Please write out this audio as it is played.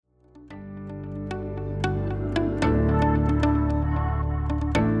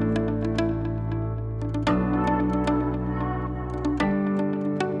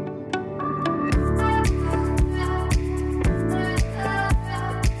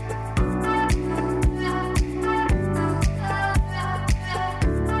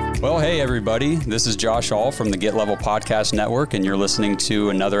Well, hey, everybody. This is Josh Hall from the Get Level Podcast Network, and you're listening to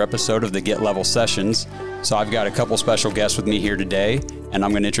another episode of the Get Level Sessions. So I've got a couple special guests with me here today, and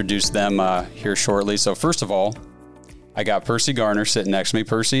I'm going to introduce them here shortly. So first of all, I got Percy Garner sitting next to me.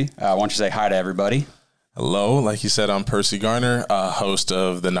 Percy, why don't you say hi to everybody? Hello. Like you said, I'm Percy Garner, host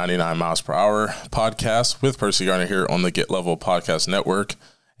of the 99 Miles Per Hour podcast with Percy Garner here on the Get Level Podcast Network.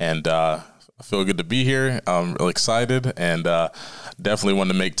 And I feel good to be here. I'm really excited and definitely want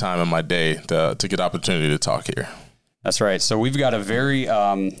to make time in my day to get opportunity to talk here. That's right. So we've got a very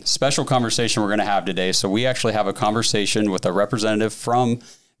special conversation we're going to have today. So we actually have a conversation with a representative from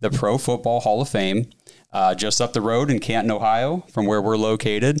the Pro Football Hall of Fame just up the road in Canton, Ohio, from where we're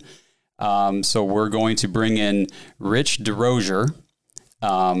located. So we're going to bring in Rich DeRozier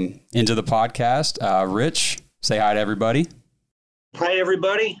into the podcast. Rich, say hi to everybody. Hi,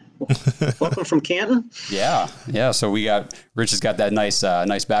 everybody. Welcome from Canton. Yeah. So Rich has got that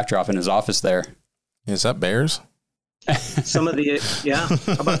nice backdrop in his office there. Is that bears? Some of the, yeah.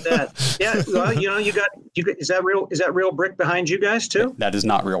 How about that? Yeah. Well, you got, is that real brick behind you guys too? That is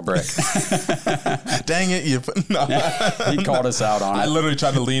not real brick. Dang it. No. He called us out on it. I literally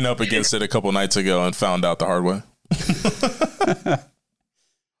tried to lean up against it a couple nights ago and found out the hard way.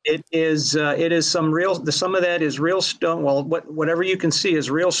 It is some of that is real stone. Well, whatever you can see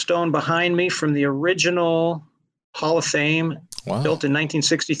is real stone behind me from the original Hall of Fame, built in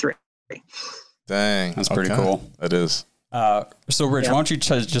 1963. Dang. That's pretty cool. It is. So Rich, why don't you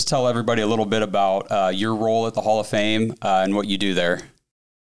just tell everybody a little bit about your role at the Hall of Fame and what you do there?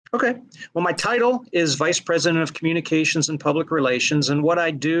 Okay. Well, my title is Vice President of Communications and Public Relations, and what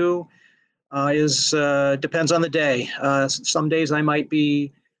I do depends on the day. Some days I might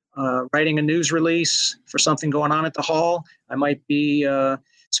be writing a news release for something going on at the hall. I might be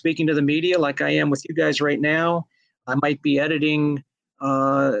speaking to the media like I am with you guys right now. I might be editing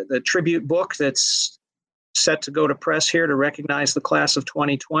the tribute book that's set to go to press here to recognize the class of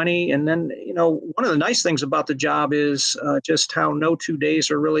 2020. And then, one of the nice things about the job is just how no 2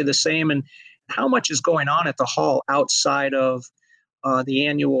 days are really the same and how much is going on at the hall outside of the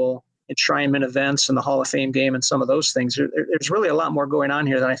annual enshrinement events and the Hall of Fame game and some of those things. There's really a lot more going on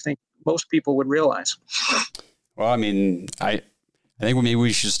here than I think most people would realize. Well, I mean, I think maybe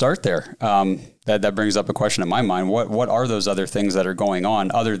we should start there. That brings up a question in my mind. What are those other things that are going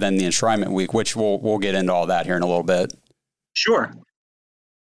on other than the enshrinement week, which we'll get into all that here in a little bit. Sure.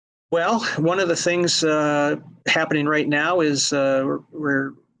 Well, one of the things happening right now is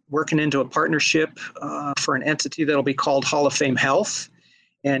we're working into a partnership for an entity that'll be called Hall of Fame Health.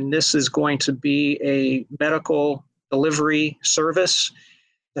 And this is going to be a medical delivery service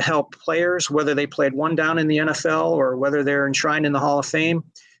to help players, whether they played one down in the NFL or whether they're enshrined in the Hall of Fame,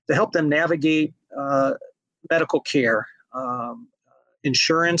 to help them navigate medical care,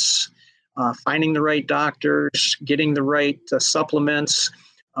 insurance, finding the right doctors, getting the right supplements,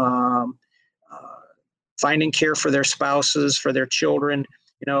 finding care for their spouses, for their children.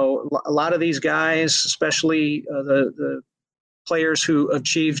 A lot of these guys, especially the players who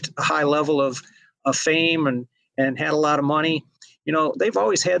achieved a high level of fame and had a lot of money, they've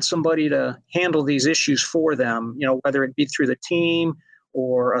always had somebody to handle these issues for them, whether it be through the team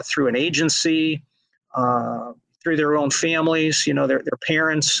or through an agency, through their own families, their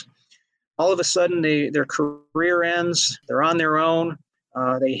parents. All of a sudden, their career ends, they're on their own,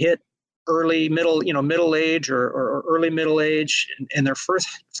 they hit middle age or early middle age, and their first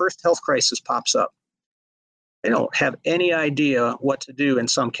health crisis pops up. They don't have any idea what to do in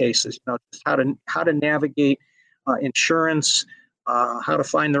some cases, just how to navigate insurance, how to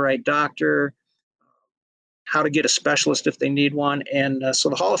find the right doctor, how to get a specialist if they need one. And so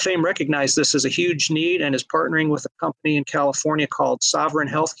the Hall of Fame recognized this as a huge need and is partnering with a company in California called Sovereign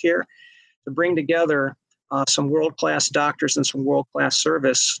Healthcare to bring together some world-class doctors and some world-class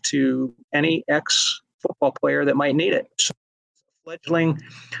service to any ex-football player that might need it. So fledgling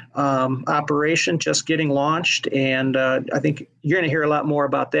operation just getting launched, and I think you're going to hear a lot more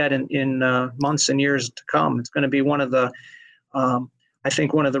about that in months and years to come. It's going to be one of the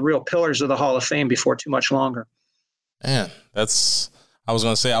real pillars of the Hall of Fame before too much longer. Man, that's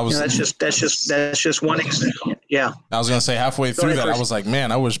just one example. Yeah, I was going to say halfway through that, I was like,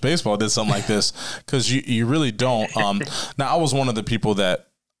 man, I wish baseball did something like this, because you really don't. Now, I was one of the people that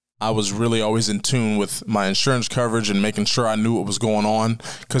I was really always in tune with my insurance coverage and making sure I knew what was going on,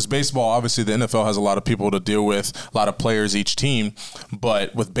 because baseball, obviously the NFL has a lot of people to deal with, a lot of players each team.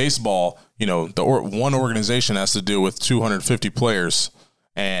 But with baseball, one organization has to deal with 250 players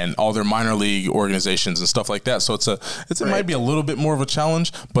and all their minor league organizations and stuff like that. So it might be a little bit more of a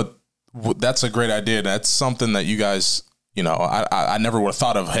challenge, but that's a great idea. That's something that you guys I never would have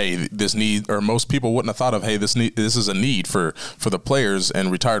thought of, hey, this need, or most people wouldn't have thought of, hey, this is a need for the players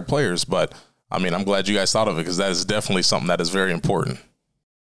and retired players. But I mean, I'm glad you guys thought of it, because that is definitely something that is very important.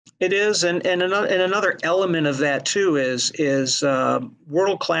 It is, and another element of that too is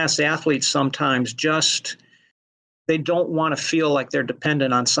world-class athletes sometimes they don't want to feel like they're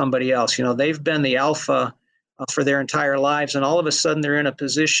dependent on somebody else. They've been the alpha for their entire lives, and all of a sudden they're in a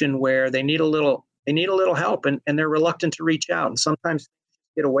position where they need a little help, and they're reluctant to reach out, and sometimes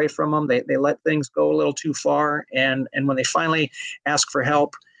get away from them. They let things go a little too far, and when they finally ask for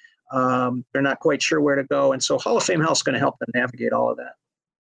help, they're not quite sure where to go, and so Hall of Fame Health is going to help them navigate all of that.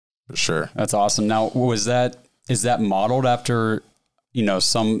 For sure. That's awesome. Now, is that modeled after,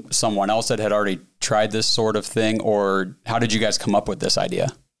 someone else that had already tried this sort of thing, or how did you guys come up with this idea?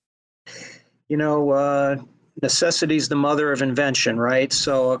 Necessity is the mother of invention, right?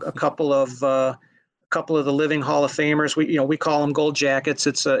 So a couple of the living Hall of Famers, we call them gold jackets.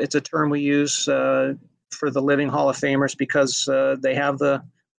 It's a term we use for the living Hall of Famers because they have the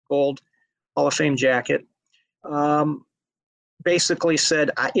gold Hall of Fame jacket. Basically said,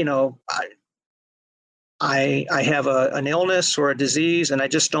 I have an illness or a disease, and I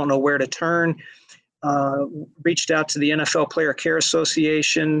just don't know where to turn. Reached out to the NFL Player Care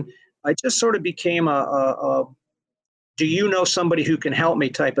Association. I just sort of became a do you know somebody who can help me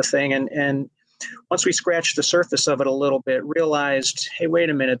type of thing. And once we scratched the surface of it a little bit, realized, hey, wait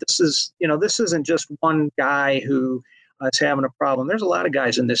a minute, this isn't just one guy who is having a problem. There's a lot of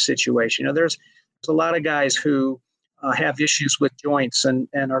guys in this situation. There's a lot of guys who have issues with joints and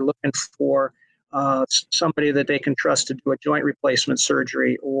are looking for somebody that they can trust to do a joint replacement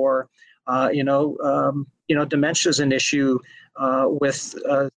surgery, or dementia is an issue with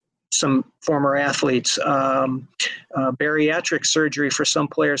some former athletes, bariatric surgery for some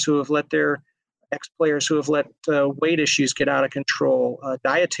players who have let their ex-players who have let weight issues get out of control,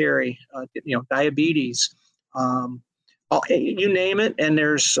 dietary, diabetes, you name it, and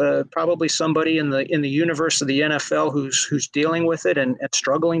there's probably somebody in the universe of the NFL who's dealing with it and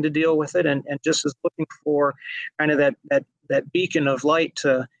struggling to deal with it, and just is looking for kind of that beacon of light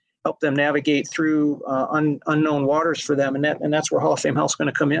to help them navigate through unknown waters for them, and that's where Hall of Fame Health is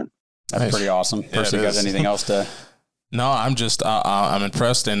going to come in. That's nice. Pretty awesome. Percy, you got anything else to? No, I'm just I'm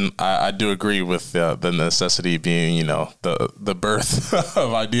impressed, and I do agree with the necessity being the birth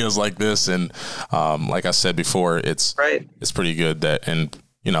of ideas like this, and like I said before, it's pretty good that, and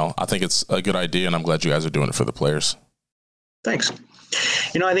I think it's a good idea, and I'm glad you guys are doing it for the players. Thanks.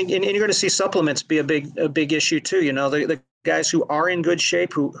 I think and you're going to see supplements be a big issue too. The guys who are in good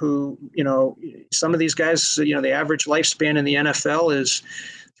shape, who some of these guys, the average lifespan in the NFL is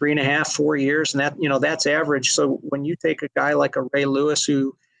 3.5, 4 years, and that's average. So when you take a guy like a Ray Lewis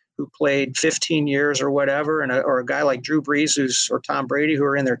who played 15 years or whatever, or a guy like Drew Brees or Tom Brady who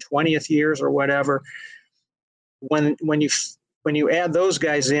are in their 20th years or whatever, when you add those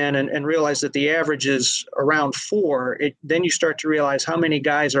guys in and realize that the average is around 4, then you start to realize how many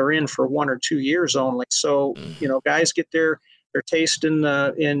guys are in for 1 or 2 years only. So guys get their taste in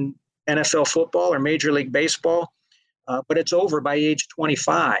NFL football or Major League Baseball. But it's over by age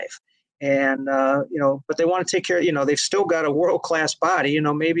 25, and but they want to take care. They've still got a world-class body.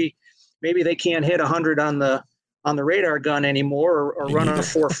 Maybe they can't hit 100 on the radar gun anymore, or run on a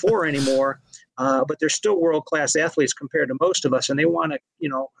 4.4 anymore. But they're still world-class athletes compared to most of us, and they want to,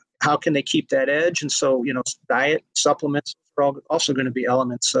 how can they keep that edge? And so, diet, supplements are also going to be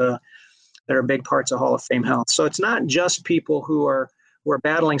elements that are big parts of Hall of Fame Health. So it's not just people who are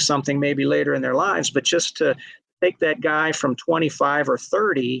battling something maybe later in their lives, but just to take that guy from 25 or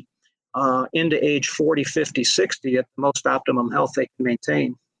 30 into age 40, 50, 60 at the most optimum health they can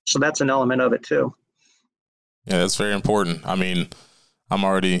maintain. So that's an element of it too. Yeah, that's very important. I mean, I'm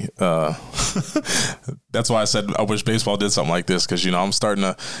already, that's why I said I wish baseball did something like this. Cause I'm starting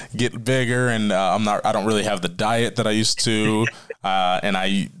to get bigger, and I don't really have the diet that I used to. And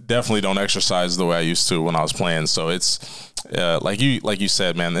I definitely don't exercise the way I used to when I was playing. So it's, like you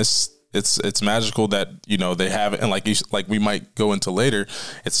said, man, it's magical that, they have it. And like we might go into later,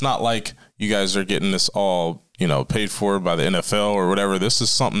 it's not like you guys are getting this all, paid for by the NFL or whatever. This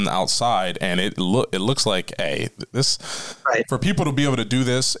is something outside, and it looks like, hey, this, right, for people to be able to do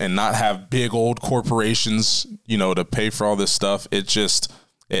this and not have big old corporations, to pay for all this stuff. It just,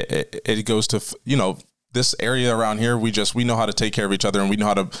 it goes to, this area around here. We know how to take care of each other, and we know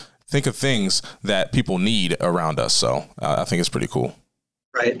how to think of things that people need around us. So I think it's pretty cool.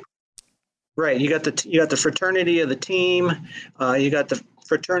 Right. You got the fraternity of the team. You got the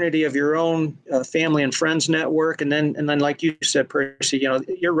fraternity of your own family and friends network, and then like you said, Percy,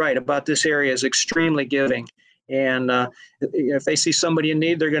 you're right about this area is extremely giving, And if they see somebody in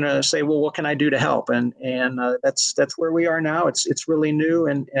need, they're going to say, well, what can I do to help? And that's where we are now. It's really new.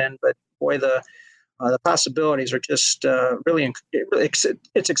 But boy, the possibilities are just really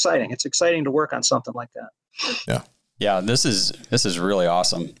it's exciting. It's exciting to work on something like that. Yeah. Yeah, this is really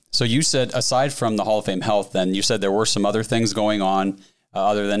awesome. So you said, aside from the Hall of Fame Health, then you said there were some other things going on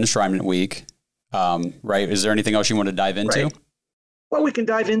other than Enshrinement Week, right? Is there anything else you want to dive into? Right. Well, we can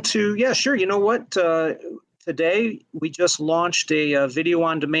dive into, yeah, sure. You know what? Today we just launched a video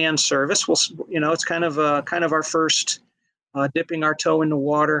on demand service. Well, it's kind of our first dipping our toe in the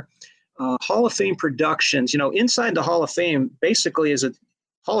water. Hall of Fame Productions. Inside the Hall of Fame basically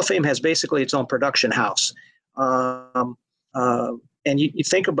Hall of Fame has basically its own production house. And you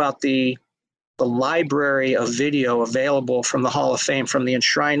think about the library of video available from the Hall of Fame, from the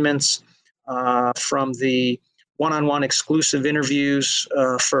enshrinements, from the one-on-one exclusive interviews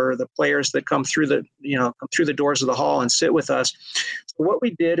for the players that come through the doors of the hall and sit with us. So what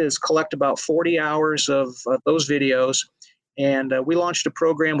we did is collect about 40 hours of those videos, and we launched a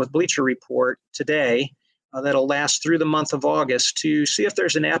program with Bleacher Report today that'll last through the month of August to see if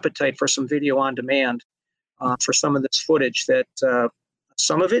there's an appetite for some video on demand. For some of this footage that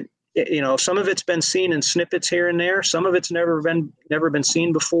some of it's been seen in snippets here and there. Some of it's never been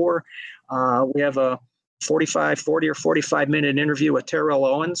seen before. We have a 40 or 45 minute interview with Terrell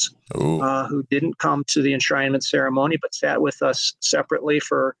Owens, who didn't come to the enshrinement ceremony, but sat with us separately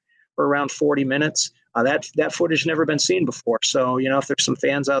for around 40 minutes. That footage never been seen before. So, if there's some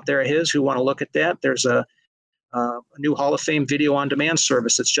fans out there of his who want to look at that, there's a new Hall of Fame video on demand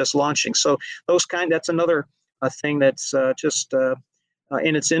service that's just launching. So that's another thing that's just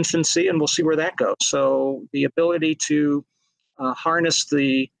in its infancy, and we'll see where that goes. So the ability to harness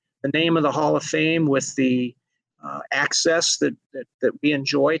the name of the Hall of Fame with the access that we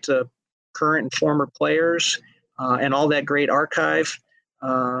enjoy to current and former players and all that great archive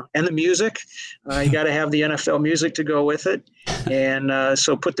and the music. You got to have the NFL music to go with it. And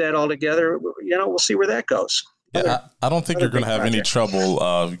so put that all together, we'll see where that goes. Yeah, I don't think you're going to have any trouble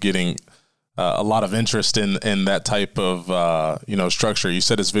of getting a lot of interest in that type of structure. You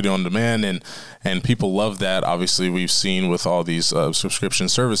said it's video on demand, and people love that. Obviously, we've seen with all these subscription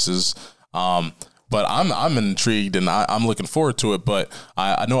services. But I'm intrigued, and I'm looking forward to it. But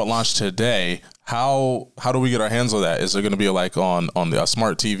I know it launched today. How do we get our hands on that? Is it going to be like on the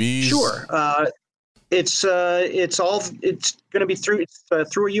smart TVs? Sure. It's going to be through a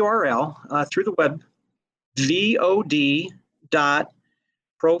URL through the web.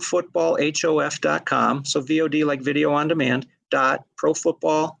 VOD.ProFootballHOF.com. So VOD like video on demand,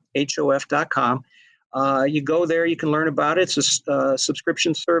 .ProFootballHOF.com. You go there, you can learn about it. It's a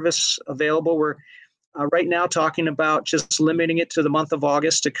subscription service available. We're right now talking about just limiting it to the month of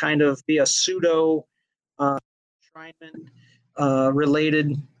August to kind of be a pseudo enshrinement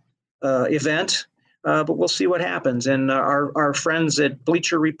related event. But we'll see what happens. And our friends at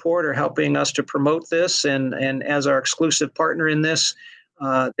Bleacher Report are helping us to promote this. And as our exclusive partner in this,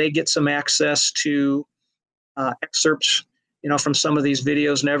 they get some access to excerpts, from some of these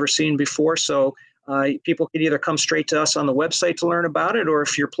videos never seen before. So people can either come straight to us on the website to learn about it, or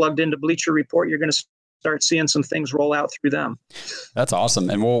if you're plugged into Bleacher Report, you're going to start seeing some things roll out through them. That's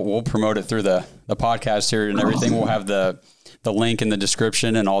awesome. And we'll promote it through the podcast here and everything. We'll have the link in the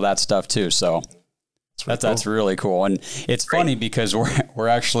description and all that stuff too. So that's really cool. And it's funny because we're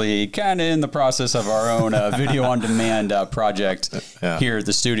actually kind of in the process of our own video on demand project here at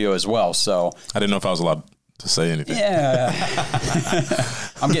the studio as well. So I didn't know if I was allowed to say anything. Yeah.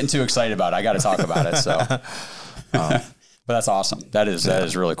 I'm getting too excited about it. I got to talk about it. So, but that's awesome. That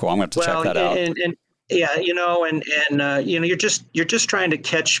is really cool. I'm going to have to check that out. You're just trying to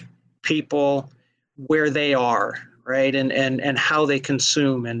catch people where they are, right? And how they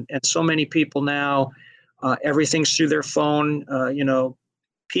consume. And so many people now, everything's through their phone,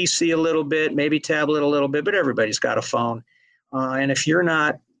 PC a little bit, maybe tablet a little bit, but everybody's got a phone. And if you're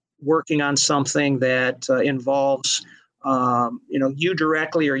not working on something that involves, you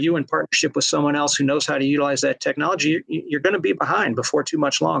directly or you in partnership with someone else who knows how to utilize that technology, you're going to be behind before too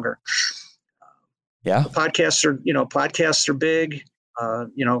much longer. Yeah. Podcasts are big,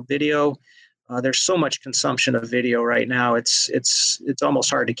 video. There's so much consumption of video right now. It's almost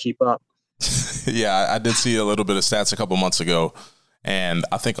hard to keep up. Yeah, I did see a little bit of stats a couple months ago, and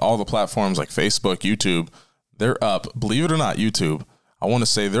I think all the platforms like Facebook, YouTube, they're up. Believe it or not, YouTube, I want to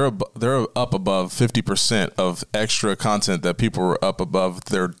say they're up above 50% of extra content that people were up above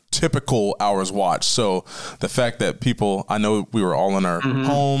their typical hours watched. So the fact that people, I know we were all in our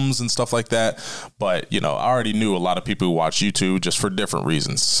homes and stuff like that, but I already knew a lot of people who watch YouTube just for different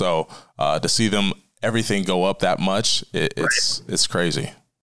reasons. So to see them everything go up that much, it's crazy.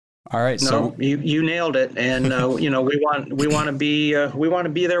 All right, so you nailed it, and we want to be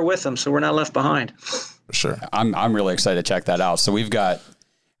there with them, so we're not left behind. For sure. I'm really excited to check that out. So we've got,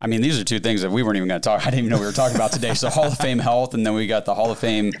 I mean, these are two things that we weren't even going to talk. I didn't even know we were talking about today. So Hall of Fame Health, and then we got the Hall of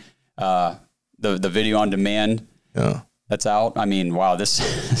Fame, the video on demand. Yeah. That's out. I mean, wow, this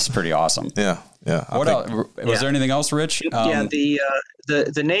is pretty awesome. Yeah. What else? Was there anything else, Rich? The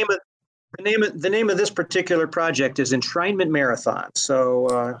name of this particular project is Enshrinement Marathon.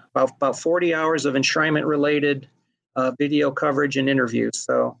 So about 40 hours of enshrinement related video coverage and interviews.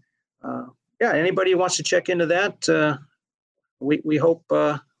 So anybody who wants to check into that, we hope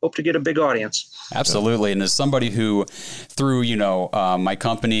to get a big audience. Absolutely. And as somebody who through, my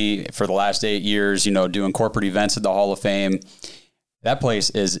company for the last 8 years, doing corporate events at the Hall of Fame, that place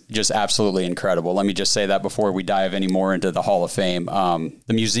is just absolutely incredible. Let me just say that before we dive any more into the Hall of Fame.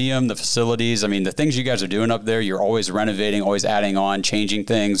 The museum, the facilities, I mean, the things you guys are doing up there, you're always renovating, always adding on, changing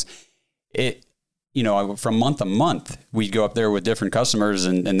things. From month to month, we'd go up there with different customers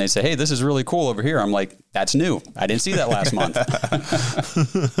and they say, hey, this is really cool over here. I'm like, that's new. I didn't see that last month.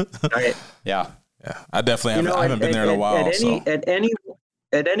 Right. Yeah. I definitely haven't been there in a while.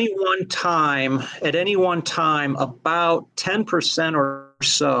 At any one time, about 10% or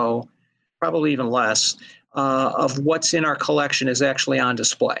so, probably even less, of what's in our collection is actually on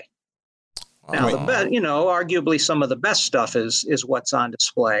display. Now, arguably some of the best stuff is what's on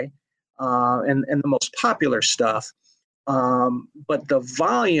display, and the most popular stuff. But the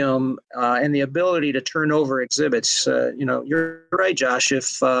volume and the ability to turn over exhibits, you're right, Josh.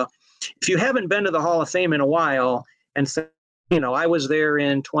 If you haven't been to the Hall of Fame in a while and I was there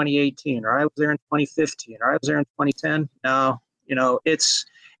in 2018, or I was there in 2015, or I was there in 2010. Now, it's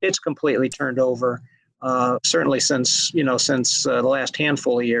completely turned over. Certainly since the last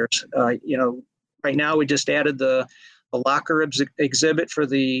handful of years. Right now we just added the locker exhibit for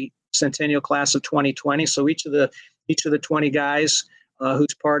the Centennial Class of 2020. So each of the 20 guys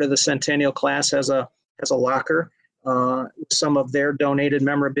who's part of the Centennial Class has a locker. Some of their donated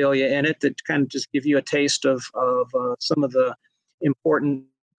memorabilia in it that kind of just give you a taste of some of the important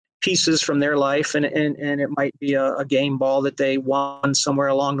pieces from their life, and it might be a game ball that they won somewhere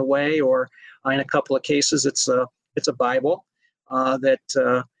along the way, or in a couple of cases it's a Bible that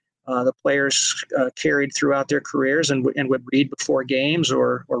the players carried throughout their careers and would read before games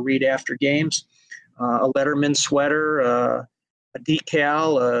or read after games. A Letterman sweater, a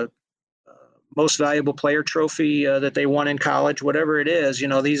decal, most valuable player trophy that they won in college, whatever it is,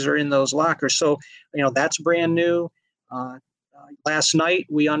 these are in those lockers. So, that's brand new. Last night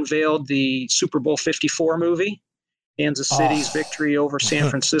we unveiled the Super Bowl 54 movie, Kansas City's victory over San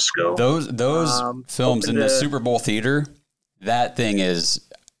Francisco. Those films in the Super Bowl theater, that thing is,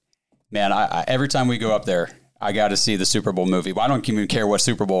 man, I every time we go up there, I got to see the Super Bowl movie. But I don't even care what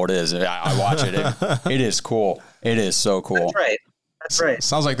Super Bowl it is. I watch it. It is cool. It is so cool. That's right.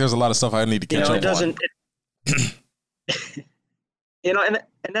 Sounds like there's a lot of stuff I need to catch up on. And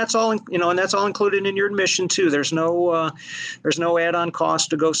that's all. And that's all included in your admission too. There's no add-on cost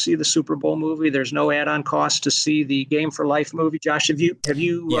to go see the Super Bowl movie. There's no add-on cost to see the Game for Life movie. Josh, have you?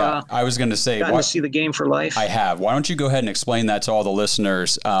 Yeah, I was going to say, gotten to see the Game for Life? I have. Why don't you go ahead and explain that to all the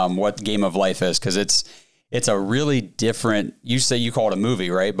listeners? What Game of Life is, because it's a really different. You say you call it a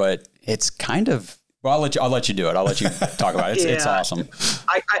movie, right? But it's kind of. Well, I'll let you do it. I'll let you talk about it. It's awesome.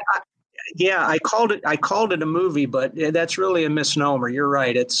 I called it a movie, but that's really a misnomer. You're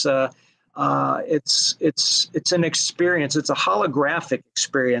right. It's an experience. It's a holographic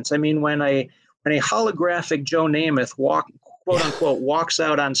experience. I mean, when a holographic Joe Namath quote unquote walks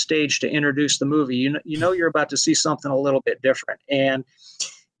out on stage to introduce the movie, you know you're about to see something a little bit different, and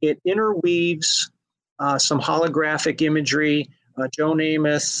it interweaves some holographic imagery. Joe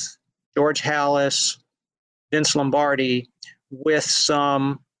Namath, George Halas, Vince Lombardi, with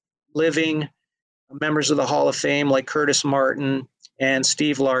some living members of the Hall of Fame like Curtis Martin and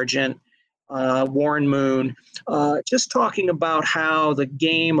Steve Largent, Warren Moon, just talking about how the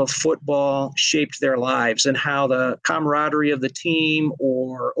game of football shaped their lives and how the camaraderie of the team,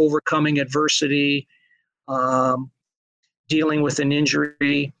 or overcoming adversity, dealing with an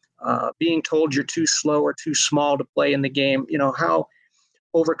injury, being told you're too slow or too small to play in the game, how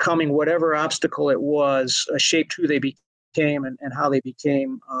overcoming whatever obstacle it was shaped who they became and how they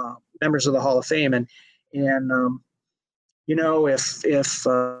became members of the Hall of Fame. And if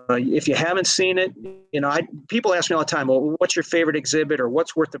you haven't seen it, people ask me all the time, well, what's your favorite exhibit, or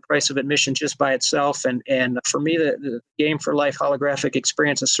what's worth the price of admission just by itself? And for me, the Game for Life holographic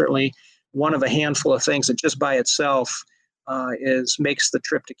experience is certainly one of a handful of things that just by itself makes the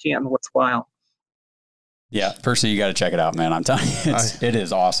trip to Canton worthwhile. Yeah, Percy, you got to check it out, man. I'm telling you, it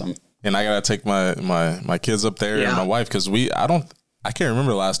is awesome. And I got to take my kids up there and my wife, because I can't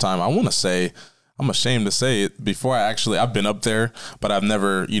remember the last time. I want to say, I'm ashamed to say it, before I've been up there, but I've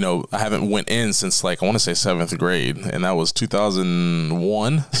never, I haven't went in since I want to say 7th grade, and that was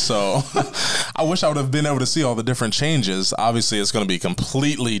 2001. So I wish I would have been able to see all the different changes. Obviously it's going to be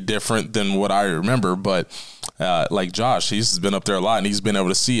completely different than what I remember, but like Josh, he's been up there a lot and he's been able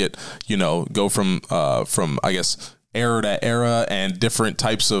to see it, go from I guess era to era and different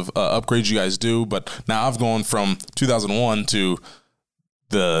types of upgrades you guys do. But now I've gone from 2001 to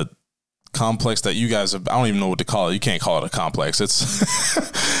the complex that you guys have. I don't even know what to call it. You can't call it a complex.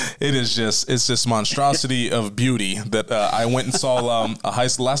 It's just monstrosity of beauty that I went and saw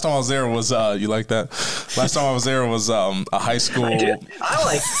last time I was there was you like that? Last time I was there was a high school.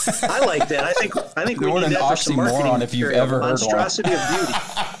 I like that. I think we need that for some marketing. If you've ever heard monstrosity of beauty.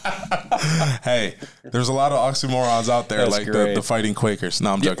 Hey, there's a lot of oxymorons out there. That's like the fighting Quakers.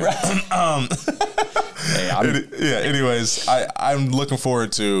 No, I'm joking. Anyways, I'm looking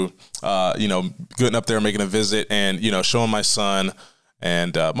forward to getting up there, making a visit, and showing my son.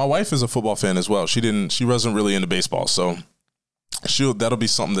 And my wife is a football fan as well. She wasn't really into baseball, so that'll be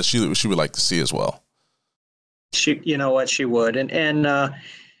something that she would like to see as well. She would, and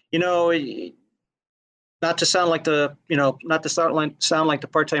not to sound like the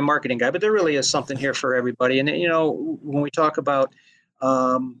part-time marketing guy, but there really is something here for everybody. And when we talk about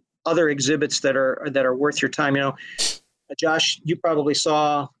other exhibits that are worth your time, Josh, you probably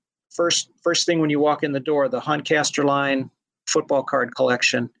saw first thing when you walk in the door, the Hunt Casterline football card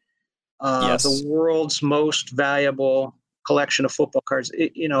collection, yes. The world's most valuable collection of football cards.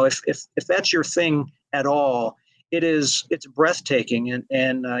 If that's your thing at all, it's breathtaking.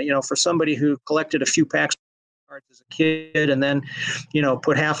 And for somebody who collected a few packs of cards as a kid and then,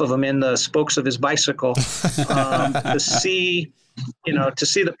 put half of them in the spokes of his bicycle, to see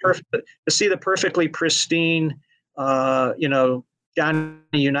the perfectly pristine, Johnny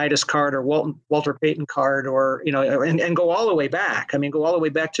Unitas card or Walter Payton card, or and go all the way back. I mean, go all the way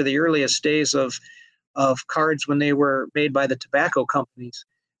back to the earliest days of cards when they were made by the tobacco companies.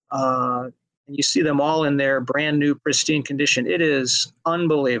 And you see them all in their brand new, pristine condition. It is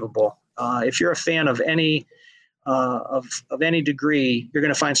unbelievable. If you're a fan of any degree, you're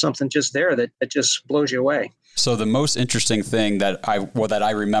going to find something just there that just blows you away. So the most interesting thing that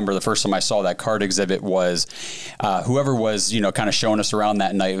I remember the first time I saw that card exhibit was whoever was, kind of showing us around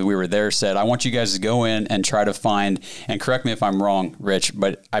that night we were there said, I want you guys to go in and try to find, and correct me if I'm wrong, Rich,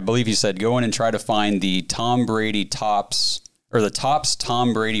 but I believe he said, go in and try to find the Tom Brady Topps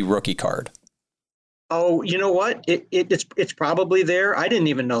Tom Brady rookie card. Oh, you know what? It's probably there. I didn't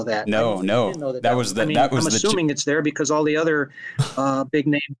even know that. No. I'm assuming it's there because all the other big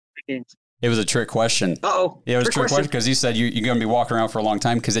names. It was a trick question. Uh-oh. Yeah, it was a trick question because he said you're going to be walking around for a long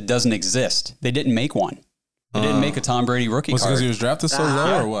time because it doesn't exist. They didn't make one. They didn't make a Tom Brady rookie card. Was it because he was drafted so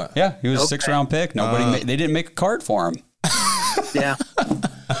low or what? Yeah, he was a 6th round pick. They didn't make a card for him. Yeah.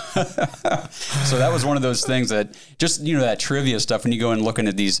 So that was one of those things that just, that trivia stuff when you go and looking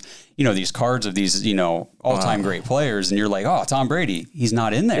at these, these cards of these, all-time great players and you're like, oh, Tom Brady, he's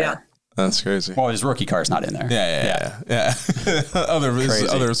not in there. Yeah. That's crazy. Well, his rookie card's not in there. Yeah.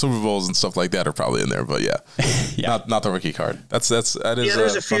 Other Super Bowls and stuff like that are probably in there, but not the rookie card. That is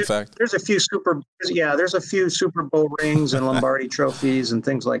a fun fact. There's a few Super Bowl rings and Lombardi trophies and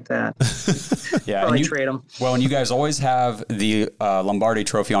things like that. Yeah, probably trade them. Well, and you guys always have the Lombardi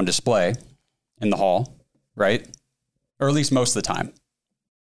trophy on display in the hall, right? Or at least most of the time.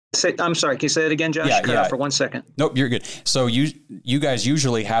 I'm sorry. Can you say that again, Josh? Cut out for 1 second. Nope, you're good. So you guys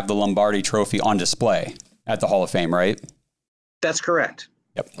usually have the Lombardi trophy on display at the Hall of Fame, right? That's correct.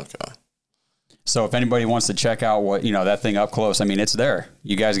 Yep. Okay. So if anybody wants to check out what, that thing up close, I mean, it's there.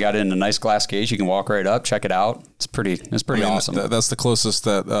 You guys got it in a nice glass case. You can walk right up, check it out. It's pretty awesome. That's the closest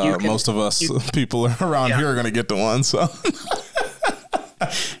that most of us people around here are going to get to one. So.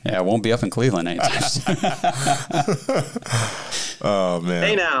 Yeah, it won't be up in Cleveland anytime soon. Oh man!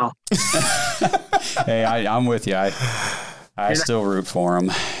 Hey now. Hey, I'm with you. I still root for him.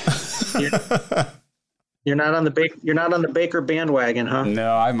 You're not on the Baker bandwagon, huh?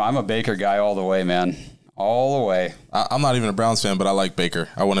 No, I'm a Baker guy all the way, man. All the way. I'm not even a Browns fan, but I like Baker.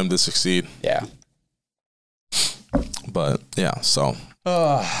 I want him to succeed. Yeah. But yeah, so.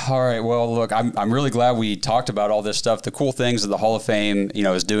 All right. Well, look, I'm really glad we talked about all this stuff, the cool things that the Hall of Fame,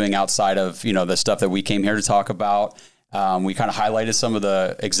 is doing outside of, the stuff that we came here to talk about. We kind of highlighted some of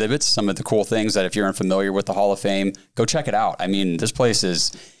the exhibits, some of the cool things that if you're unfamiliar with the Hall of Fame, go check it out. I mean, this place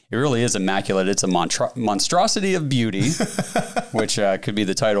is It really is immaculate. It's a monstrosity of beauty, which could be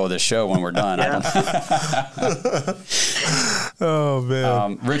the title of this show when we're done. Yeah. Oh,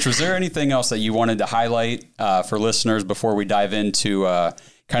 man. Rich, was there anything else that you wanted to highlight for listeners before we dive into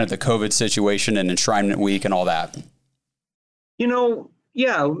kind of the COVID situation and Enshrinement Week and all that?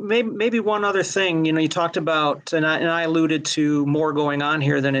 Yeah, maybe one other thing. You talked about, and I alluded to more going on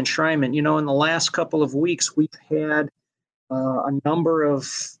here than enshrinement. In the last couple of weeks, we've had a number of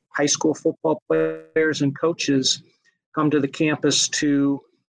high school football players and coaches come to the campus to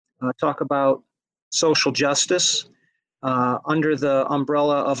talk about social justice under the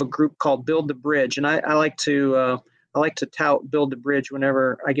umbrella of a group called Build the Bridge. And I like to tout Build the Bridge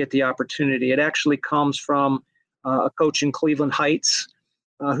whenever I get the opportunity. It actually comes from a coach in Cleveland Heights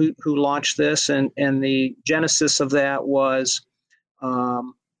who launched this, and the genesis of that was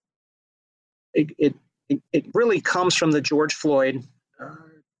it really comes from the George Floyd,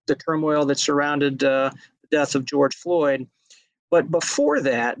 the turmoil that surrounded the death of George Floyd. But before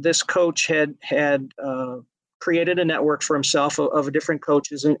that, this coach had created a network for himself of different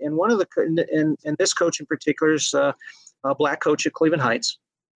coaches, and one of the and this coach in particular is a black coach at Cleveland Heights,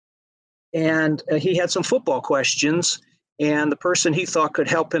 and he had some football questions. And the person he thought could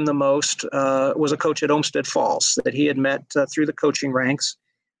help him the most was a coach at Olmsted Falls that he had met through the coaching ranks.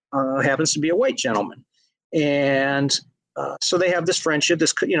 Happens to be a white gentleman, and so they have this friendship,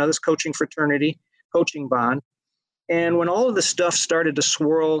 this coaching fraternity, coaching bond. And when all of this stuff started to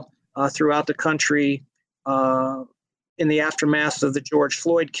swirl throughout the country in the aftermath of the George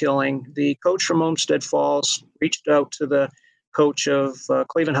Floyd killing, the coach from Olmsted Falls reached out to the coach of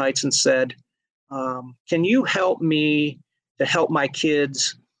Cleveland Heights and said, "Can you help me to help my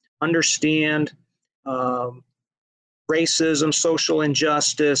kids understand racism, social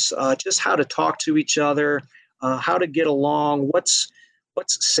injustice, just how to talk to each other, how to get along, what's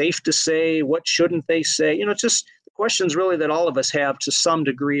safe to say, what shouldn't they say?" Just the questions really that all of us have to some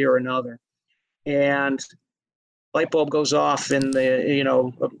degree or another. And light bulb goes off in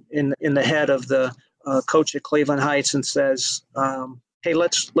the in the head of the coach at Cleveland Heights and says, "Hey,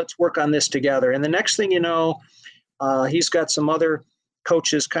 let's work on this together." And the next thing you know, he's got some other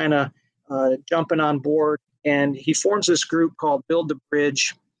coaches kind of jumping on board, and he forms this group called Build the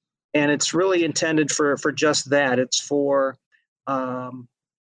Bridge, and it's really intended for just that. It's for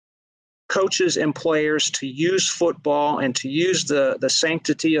coaches and players to use football and to use the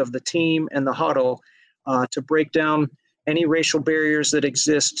sanctity of the team and the huddle to break down any racial barriers that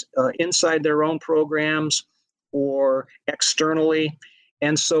exist inside their own programs or externally.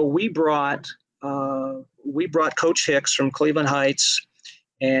 And so we brought Coach Hicks from Cleveland Heights,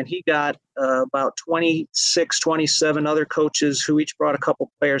 and he got about 26, 27 other coaches who each brought a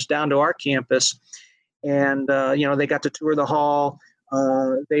couple players down to our campus. And, they got to tour the hall.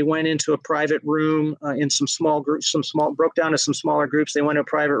 They went into a private room in some small groups, broke down to some smaller groups. They went to a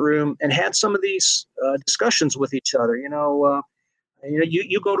private room and had some of these discussions with each other. You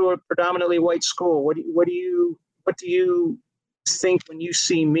go to a predominantly white school. What do you think when you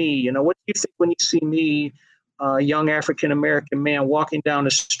see me? What do you think when you see me, a young African-American man walking down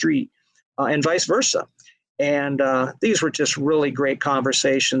the street, and vice versa? And these were just really great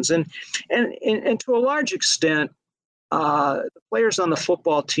conversations. And to a large extent, the players on the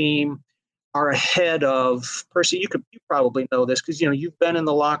football team are ahead of Percy. You probably know this because you've been in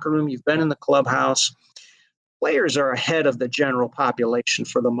the locker room, you've been in the clubhouse. Players are ahead of the general population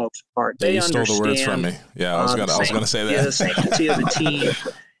for the most part. They stole the words from me. Yeah, I was gonna say that. The sanctity of the team,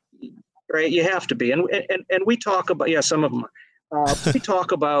 right? You have to be, and we talk about some of them. We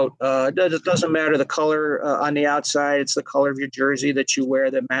talk about it doesn't matter the color on the outside; it's the color of your jersey that you wear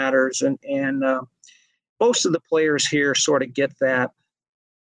that matters, and most of the players here sort of get that.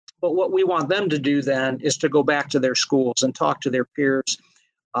 But what we want them to do then is to go back to their schools and talk to their peers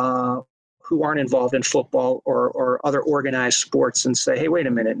who aren't involved in football or other organized sports and say, "Hey, wait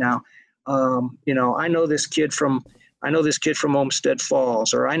a minute now. I know this kid from Olmsted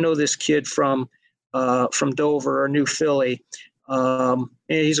Falls, or I know this kid from Dover or New Philly. And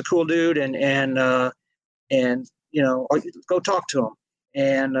he's a cool dude, and go talk to him."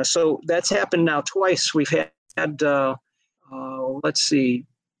 And so that's happened now twice. We've had let's see,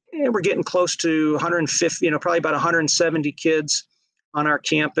 we're getting close to 150, probably about 170 kids on our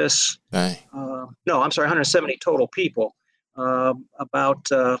campus. Hey. 170 total people. About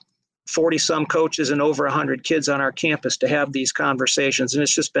 40 some coaches and over 100 kids on our campus to have these conversations, and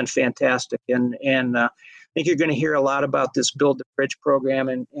it's just been fantastic. And I think you're going to hear a lot about this Build the Bridge program,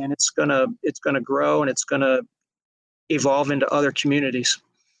 and it's gonna grow, and it's gonna evolve into other communities.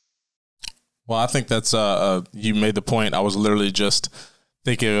 Well, I think that's you made the point. I was literally just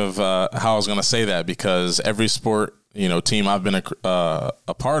thinking of how I was going to say that, because every sport, team I've been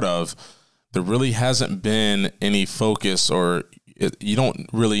a part of, there really hasn't been any focus, or you don't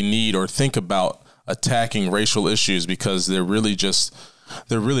really need or think about attacking racial issues, because there really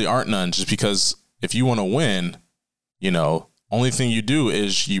aren't none. Just because if you want to win, only thing you do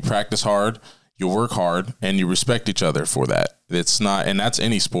is you practice hard, you work hard, and you respect each other for that. It's not, and that's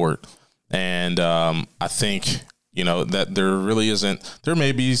any sport. And I think, that there really isn't, there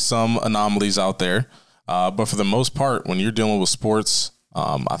may be some anomalies out there, but for the most part, when you're dealing with sports,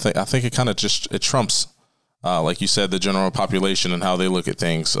 I think it kind of it trumps, like you said, the general population and how they look at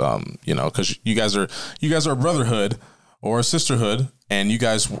things, because you guys are a brotherhood or a sisterhood, and you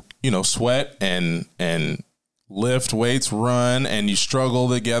guys, sweat and lift weights, run, and you struggle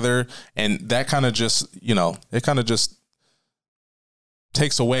together. And that kind of just, it kind of just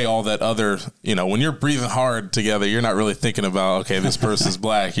takes away all that other, when you're breathing hard together, you're not really thinking about, okay, this person's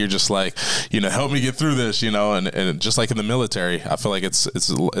black. You're just like, help me get through this, and just like in the military, I feel like it's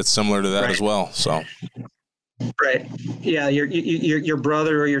similar to that as well. So. Right. Yeah. Your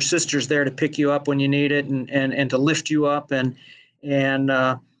brother or your sister's there to pick you up when you need it and to lift you up. And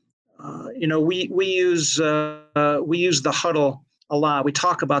we use the huddle a lot. We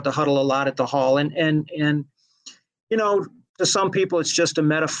talk about the huddle a lot at the Hall, and to some people it's just a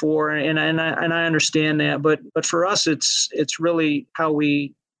metaphor, and I understand that, but for us it's really how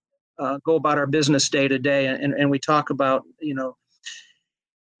we go about our business day to day, and we talk about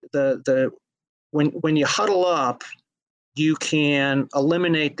when you huddle up, you can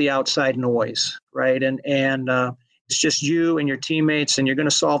eliminate the outside noise, right? And it's just you and your teammates, and you're going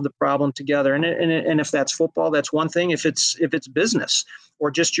to solve the problem together. And if that's football, that's one thing. If it's business or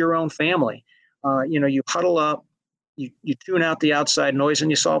just your own family, you huddle up, you tune out the outside noise, and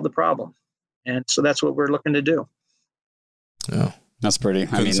you solve the problem. And so that's what we're looking to do. Yeah, that's pretty.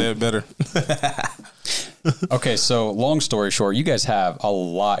 Couldn't say it better. Okay, so long story short, you guys have a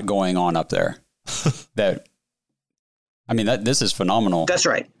lot going on up there. This is phenomenal. That's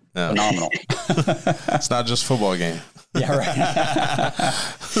right. Yeah. Phenomenal. It's not just a football game. Yeah, right.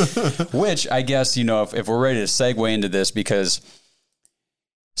 Which I guess, if we're ready to segue into this, because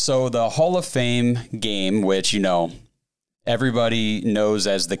so the Hall of Fame game, which, everybody knows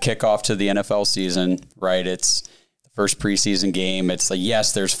as the kickoff to the NFL season, right? It's the first preseason game. It's like,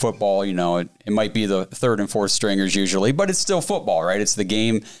 yes, there's football, it might be the third and fourth stringers usually, but it's still football, right? It's the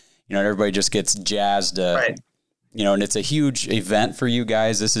game, everybody just gets jazzed, right. And it's a huge event for you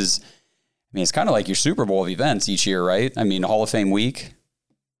guys. This is, it's kind of like your Super Bowl of events each year, right? Hall of Fame week.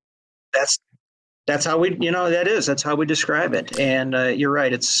 That's how we, that's how we describe it. And you're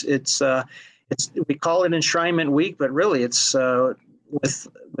right. It's we call it Enshrinement Week, but really it's with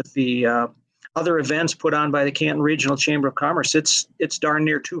the other events put on by the Canton Regional Chamber of Commerce. It's darn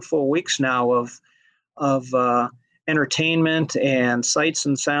near 2 full weeks now of entertainment and sights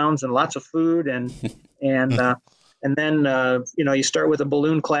and sounds and lots of food and then you start with a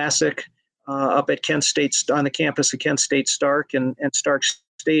balloon classic up at Kent State on the campus of Kent State Stark and Stark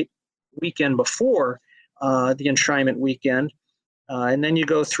State weekend before the Enshrinement weekend, and then you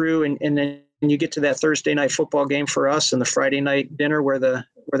go through and then you get to that Thursday night football game for us and the Friday night dinner where the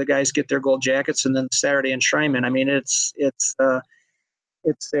guys get their gold jackets, and then Saturday Enshrinement.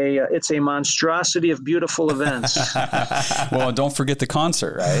 It's a monstrosity of beautiful events. Well, don't forget the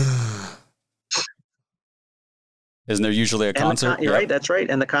concert, right? Isn't there usually a concert? You're right. That's right.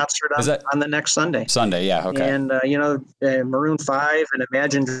 And the concert on the next Sunday. Sunday, yeah. Okay. And, Maroon 5 and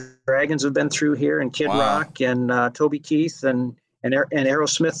Imagine Dragons have been through here, and Kid Rock and Toby Keith and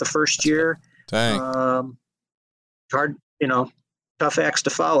Aerosmith the first year. Dang. Hard, tough acts to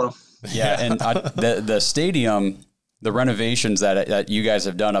follow. Yeah. And the stadium, the renovations that you guys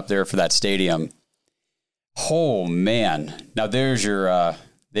have done up there for that stadium. Oh, man. Now there's your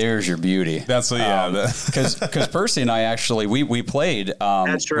beauty. That's because Percy and I actually we played.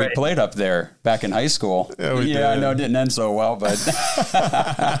 That's right. We played up there back in high school. Yeah, we did. I know it didn't end so well, but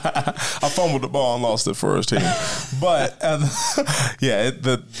I fumbled the ball and lost it for his team. But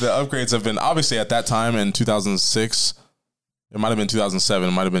the upgrades have been obviously at that time in 2006. It might have been 2007.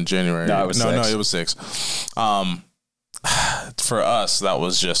 It might have been January. No, it was 6. No, it was 6. For us, that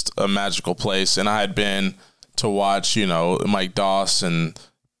was just a magical place, and I had been to watch, Mike Doss and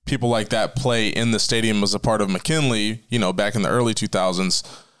people like that play in the stadium as a part of McKinley, back in the early 2000s.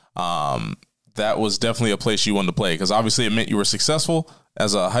 That was definitely a place you wanted to play, because obviously it meant you were successful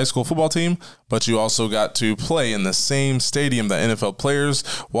as a high school football team, but you also got to play in the same stadium that NFL players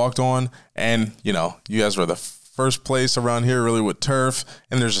walked on. And, you guys were the first place around here really with turf,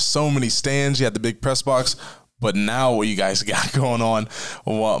 and there's just so many stands. You had the big press box, But now what you guys got going on,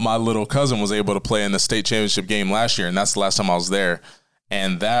 well, my little cousin was able to play in the state championship game last year, and that's the last time I was there.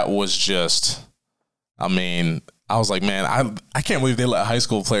 And that was just, I mean, I was like, man, I can't believe they let high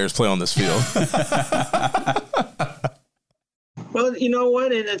school players play on this field. Well, you know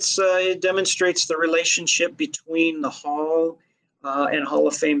what? And it demonstrates the relationship between the Hall and Hall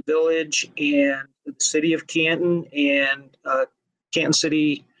of Fame Village and the city of Canton and Canton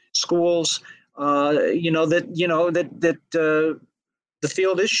City Schools. That the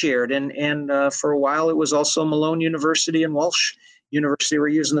field is shared, and for a while it was also Malone University and Walsh University were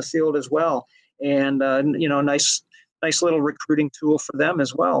using the field as well, and nice little recruiting tool for them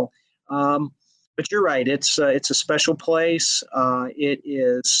as well. But you're right; it's a special place.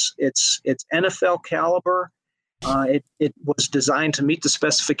 It's NFL caliber. It was designed to meet the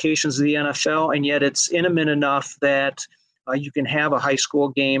specifications of the NFL, and yet it's intimate enough that you can have a high school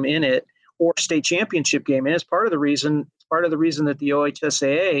game in it or state championship game. And it's part of the reason that the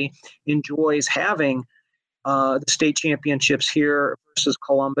OHSAA enjoys having the state championships here versus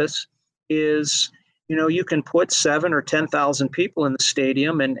Columbus is, you can put 7,000 or 10,000 people in the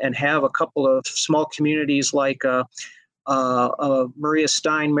stadium and have a couple of small communities like Maria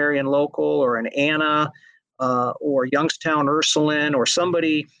Stein Marion Local or an Anna or Youngstown Ursuline or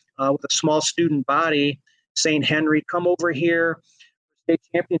somebody with a small student body, St. Henry, come over here, state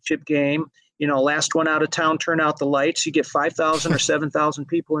championship game, last one out of town, turn out the lights, you get 5,000 or 7,000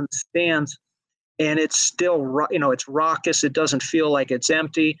 people in the stands, and it's still, it's raucous. It doesn't feel like it's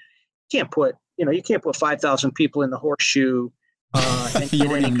empty. You can't put 5,000 people in the Horseshoe. You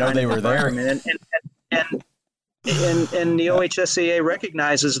didn't even know they were there. And the OHSAA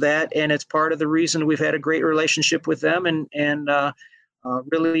recognizes that, and it's part of the reason we've had a great relationship with them, and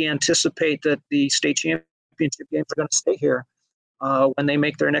really anticipate that the state championship games are going to stay here when they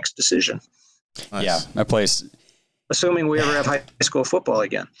make their next decision. Nice. Yeah, my place. Assuming we ever have high school football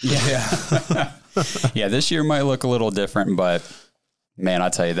again. Yeah. Yeah, this year might look a little different, but man, I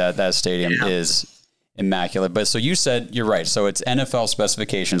tell you that stadium is immaculate. But so you said, you're right. So it's NFL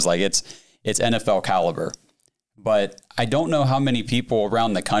specifications, like it's NFL caliber. But I don't know how many people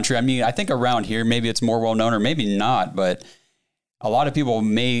around the country. I mean, I think around here, maybe it's more well known or maybe not, but a lot of people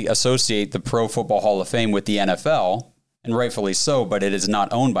may associate the Pro Football Hall of Fame with the NFL, and rightfully so, but it is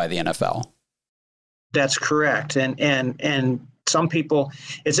not owned by the NFL. That's correct. And some people,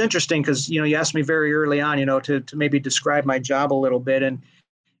 it's interesting because, you asked me very early on, to maybe describe my job a little bit. And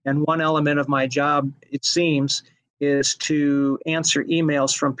one element of my job, it seems, is to answer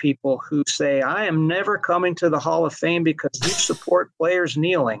emails from people who say, I am never coming to the Hall of Fame because you support players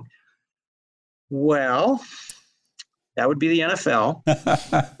kneeling. Well, that would be the NFL.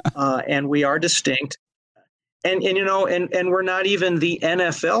 And we are distinct. And we're not even the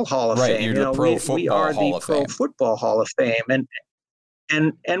NFL Hall of Fame. You're the Pro Football we are Hall the of Pro Fame. Football Hall of Fame.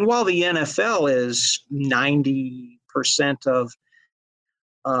 And while the NFL is 90% of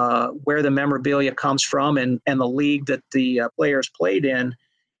where the memorabilia comes from and the league that the players played in,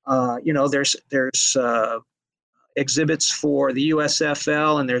 there's exhibits for the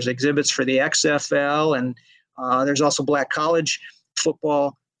USFL and there's exhibits for the XFL, and there's also Black College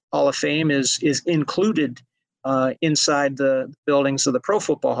Football Hall of Fame is included inside the buildings of the Pro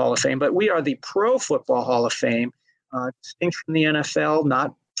Football Hall of Fame. But we are the Pro Football Hall of Fame, distinct from the NFL,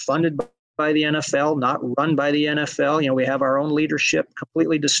 not funded by the NFL, not run by the NFL. We have our own leadership,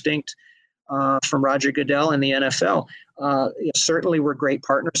 completely distinct from Roger Goodell and the NFL. Certainly we're great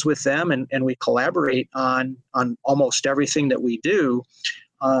partners with them, and we collaborate on almost everything that we do,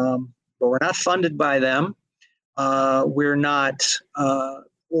 but we're not funded by them. We're not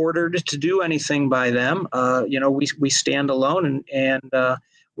ordered to do anything by them. We stand alone and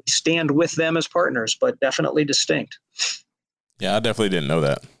we stand with them as partners, but definitely distinct. Yeah, I definitely didn't know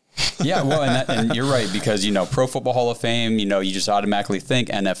that. Yeah, well, and you're right, because, Pro Football Hall of Fame, you just automatically think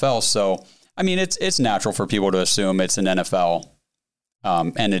NFL. So, I mean, it's natural for people to assume it's an NFL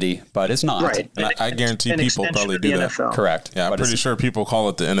entity, but it's not. Right. And I guarantee people probably do that. NFL. Correct. Yeah, I'm pretty sure people call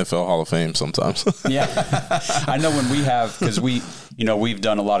it the NFL Hall of Fame sometimes. Yeah. I know when we have, because we've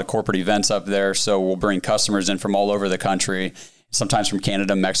done a lot of corporate events up there, so we'll bring customers in from all over the country, sometimes from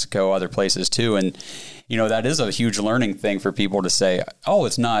Canada, Mexico, other places too. And, that is a huge learning thing for people to say, oh,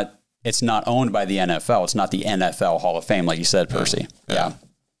 it's not owned by the NFL. It's not the NFL Hall of Fame, like you said, Percy. Yeah.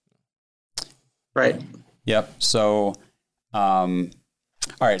 Right. Yep. So, all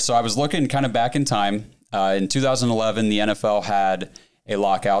right. So I was looking kind of back in time. In 2011, the NFL had a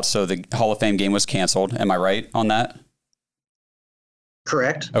lockout, so the Hall of Fame game was canceled. Am I right on that?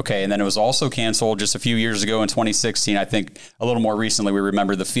 Correct. Okay, and then it was also canceled just a few years ago in 2016. I think a little more recently, we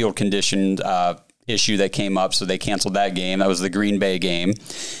remember the field conditioned issue that came up, so they canceled that game. That was the Green Bay game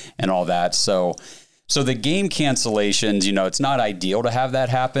and all that. So the game cancellations, you know, it's not ideal to have that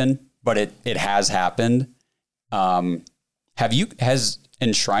happen, but it has happened. Has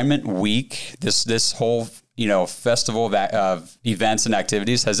Enshrinement Week, this whole, you know, festival of events and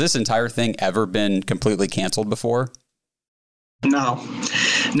activities, has this entire thing ever been completely canceled before? No,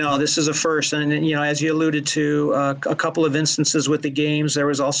 this is a first. And, you know, as you alluded to, a couple of instances with the games,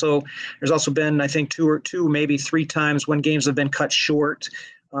 there's also been, I think, two, maybe three times when games have been cut short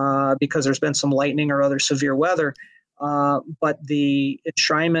because there's been some lightning or other severe weather. But the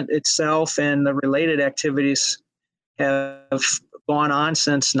enshrinement itself and the related activities have gone on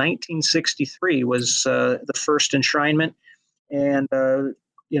since 1963 was the first enshrinement, and,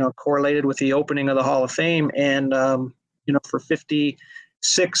 you know, correlated with the opening of the Hall of Fame. And, you know, for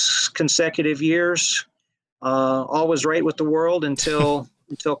 56 consecutive years, all was right with the world until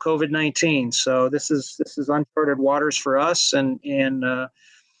COVID-19. So this is uncharted waters for us, and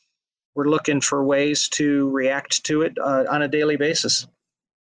we're looking for ways to react to it on a daily basis.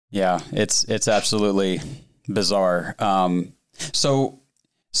 Yeah, it's absolutely bizarre. So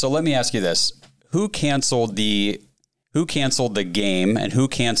let me ask you this: who canceled the game, and who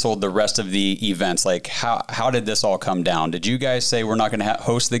canceled the rest of the events? Like, how did this all come down? Did you guys say we're not going to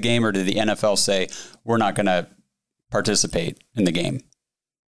host the game, or did the NFL say we're not going to participate in the game?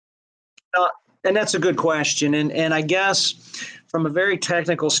 And that's a good question. And I guess from a very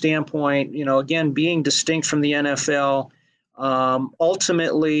technical standpoint, you know, again, being distinct from the NFL,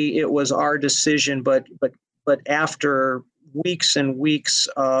 ultimately it was our decision, but after weeks and weeks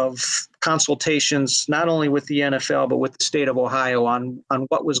of consultations, not only with the NFL, but with the state of Ohio on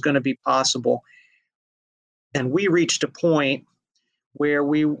what was going to be possible. And we reached a point where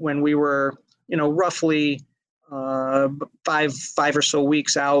when we were, you know, roughly five or so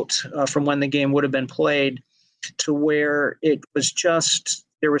weeks out from when the game would have been played, to where it was just,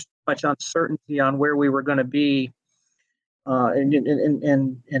 there was much uncertainty on where we were going to be.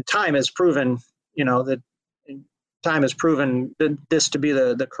 And time has proven, you know, that time has proven this to be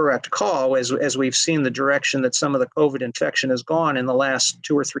the correct call, as we've seen the direction that some of the COVID infection has gone in the last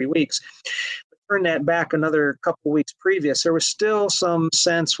 2 or 3 weeks. Turn that back another couple of weeks previous, there was still some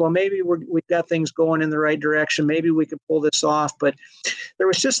sense, well, maybe we've got things going in the right direction. Maybe we could pull this off. But there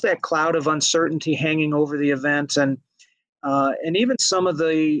was just that cloud of uncertainty hanging over the event. And even some of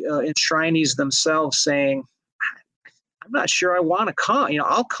the enshrinees themselves saying, I'm not sure I want to come. You know,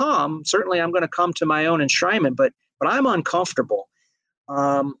 I'll come. Certainly I'm going to come to my own enshrinement, but I'm uncomfortable.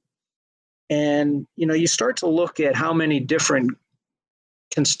 And, you know, you start to look at how many different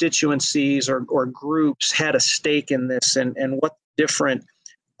constituencies or groups had a stake in this, and what different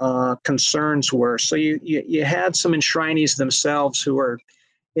concerns were. So you had some enshrinees themselves who were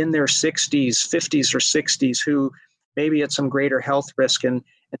in their 60s, 50s or 60s, who maybe at some greater health risk and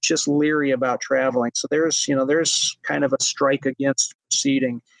just leery about traveling. So there's kind of a strike against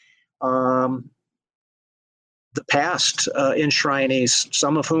proceeding. The past enshrinees,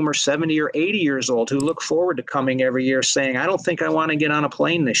 some of whom are 70 or 80 years old, who look forward to coming every year, saying, I don't think I want to get on a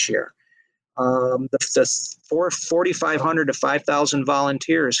plane this year. The 4,500 to 5,000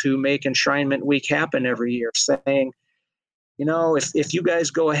 volunteers who make Enshrinement Week happen every year, saying, you know, if you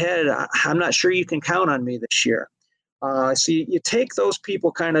guys go ahead, I'm not sure you can count on me this year. So you take those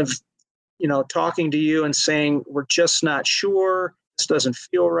people kind of, you know, talking to you and saying, we're just not sure, this doesn't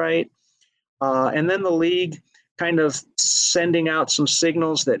feel right. And then the league kind of sending out some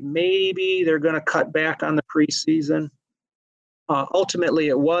signals that maybe they're going to cut back on the preseason. Ultimately,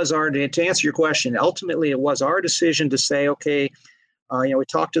 it was to answer your question, ultimately it was our decision to say, okay, you know, we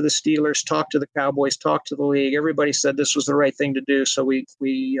talked to the Steelers, talked to the Cowboys, talked to the league. Everybody said this was the right thing to do. So we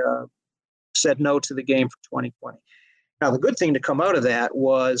said no to the game for 2020. Now, the good thing to come out of that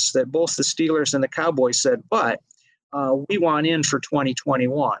was that both the Steelers and the Cowboys said, but we want in for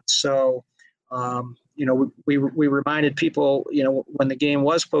 2021. So, you know, we reminded people, you know, when the game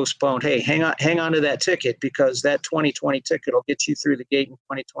was postponed, hey, hang on to that ticket, because that 2020 ticket will get you through the gate in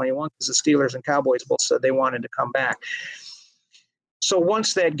 2021, because the Steelers and Cowboys both said they wanted to come back. So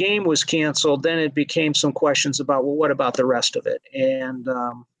once that game was canceled, then it became some questions about, well, what about the rest of it? And,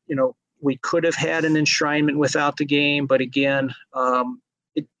 you know, we could have had an enshrinement without the game, but again,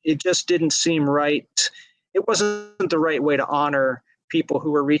 it just didn't seem right. It wasn't the right way to honor people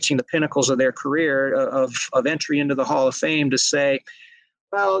who were reaching the pinnacles of their career of entry into the Hall of Fame, to say,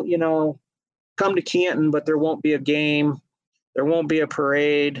 well, you know, come to Canton, but there won't be a game. There won't be a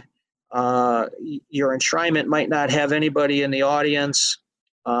parade. Your enshrinement might not have anybody in the audience.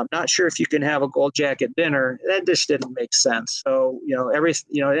 Not sure if you can have a gold jacket dinner. That just didn't make sense. So,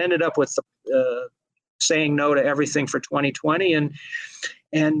 it ended up with saying no to everything for 2020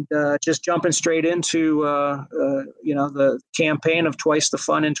 and just jumping straight into, the campaign of twice the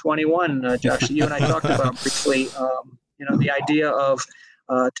fun in 21. Josh, you and I talked about briefly, the idea of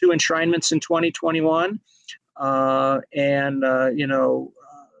 2 enshrinements in 2021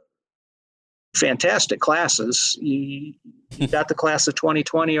 fantastic classes. You got the class of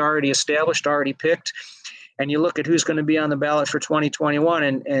 2020 already established, already picked, and you look at who's going to be on the ballot for 2021,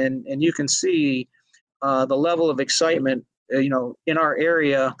 and you can see the level of excitement, in our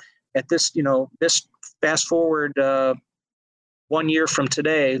area at this, this fast forward 1 year from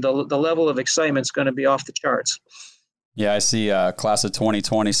today, the level of excitement is going to be off the charts. Yeah, I see class of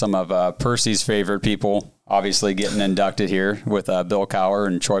 2020, some of Percy's favorite people obviously getting inducted here with Bill Cowher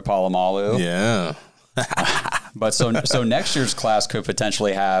and Troy Polamalu. Yeah. But so next year's class could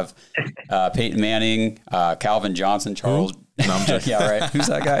potentially have Peyton Manning, Calvin Johnson, Charles. No, I'm joking. Yeah, right. Who's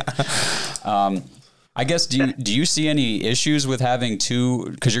that guy? I guess, do you see any issues with having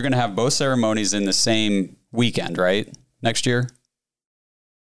 2, because you're going to have both ceremonies in the same weekend, right? Next year?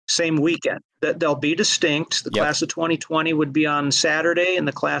 Same weekend. They'll be distinct. The class of 2020 would be on Saturday, and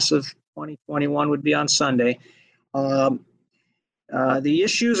the class of 2021 would be on Sunday. The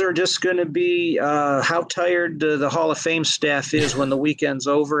issues are just going to be how tired the Hall of Fame staff is when the weekend's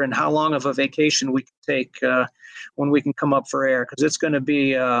over, and how long of a vacation we can take when we can come up for air, because it's going to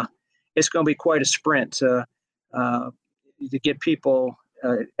be quite a sprint to get people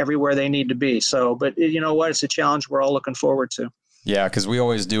everywhere they need to be. So, but you know what? It's a challenge we're all looking forward to. Yeah, because we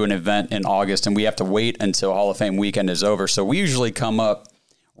always do an event in August, and we have to wait until Hall of Fame weekend is over. So we usually come up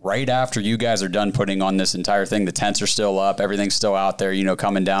right after you guys are done putting on this entire thing. The tents are still up. Everything's still out there,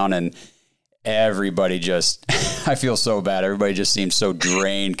 coming down. And everybody just, I feel so bad. Everybody just seems so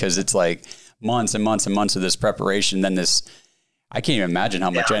drained because it's like months and months and months of this preparation. Then I can't even imagine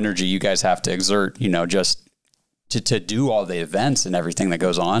how much energy you guys have to exert, just to do all the events and everything that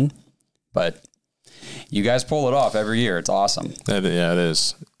goes on. But you guys pull it off every year. It's awesome. Yeah, it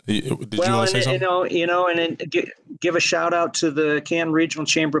is. Did you want to say something? And give a shout out to the Canton Regional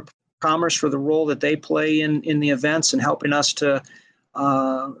Chamber of Commerce for the role that they play in the events and helping us to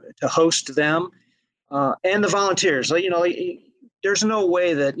host them, and the volunteers. There's no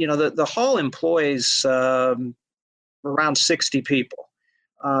way that the hall employs around 60 people.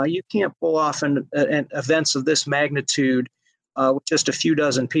 You can't pull off an events of this magnitude with just a few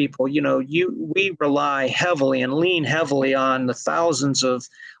dozen people. We rely heavily and lean heavily on the thousands of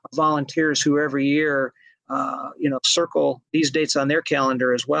volunteers who every year, circle these dates on their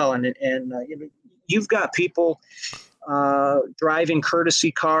calendar as well. And you've got people driving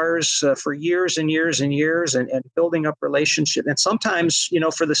courtesy cars for years and years and years, and building up relationships. And sometimes,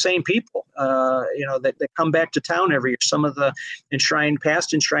 for the same people, that come back to town every year. Some of the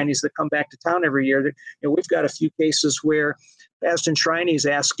past enshrinees that come back to town every year, we've got a few cases where past enshrinees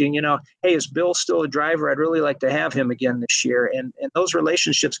asking, hey, is Bill still a driver? I'd really like to have him again this year. And those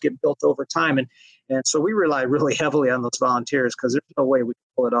relationships get built over time. And so we rely really heavily on those volunteers, because there's no way we can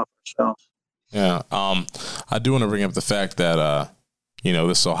pull it off ourselves. Yeah. I do want to bring up the fact that,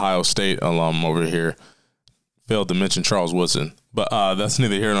 this Ohio State alum over here failed to mention Charles Woodson, but that's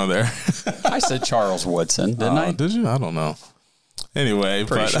neither here nor there. I said Charles Woodson, didn't I? Did you? I don't know. Anyway,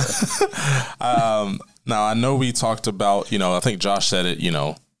 Pretty sure. Now I know we talked about, I think Josh said it,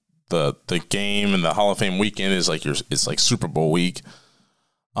 the game and the Hall of Fame weekend is like it's like Super Bowl week.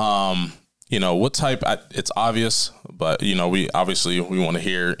 What type, it's obvious, but we want to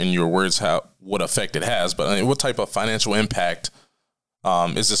hear in your words what effect it has, but what type of financial impact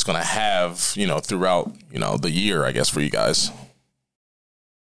is this going to have, throughout, the year, I guess, for you guys?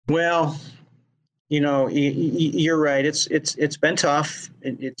 Well, you're right. It's been tough.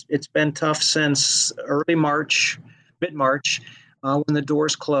 It's been tough since early March, mid-March, when the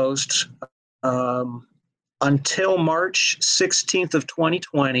doors closed. Until March 16th of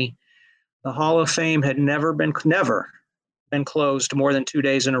 2020, the Hall of Fame had never been closed more than 2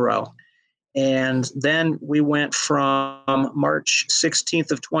 days in a row. And then we went from March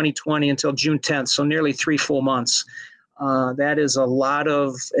 16th of 2020 until June 10th, so nearly 3 full months. That is a lot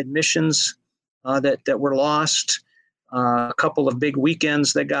of admissions that were lost, a couple of big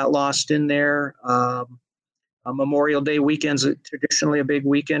weekends that got lost in there. Memorial Day weekend's traditionally a big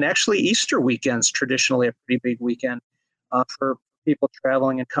weekend. Actually, Easter weekend's traditionally a pretty big weekend for people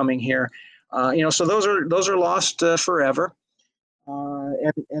traveling and coming here. So those are lost forever.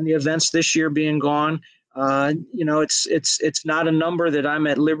 And the events this year being gone, It's not a number that I'm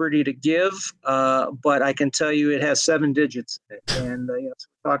at liberty to give, but I can tell you it has 7 digits in it, and we're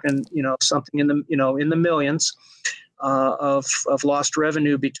talking something in the millions of lost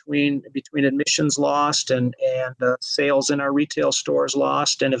revenue between admissions lost and sales in our retail stores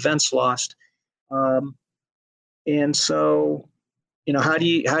lost and events lost, and so how do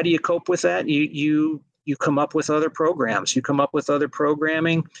you cope with that? You come up with other programs, you come up with other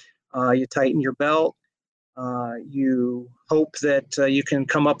programming, you tighten your belt. You hope that you can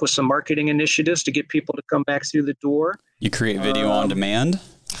come up with some marketing initiatives to get people to come back through the door. You create video on demand.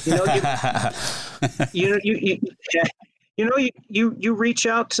 You reach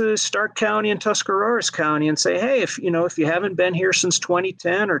out to Stark County and Tuscarawas County and say, hey, if you haven't been here since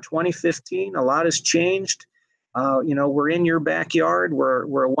 2010 or 2015, a lot has changed. We're in your backyard.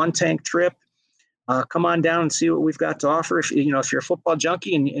 We're a one-tank trip. Come on down and see what we've got to offer. If you're a football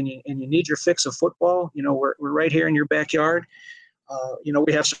junkie and you need your fix of football, we're right here in your backyard.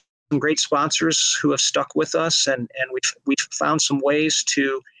 We have some great sponsors who have stuck with us, and we've found some ways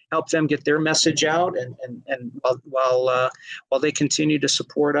to help them get their message out, and while they continue to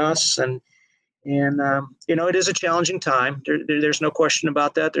support us. And it is a challenging time. There's no question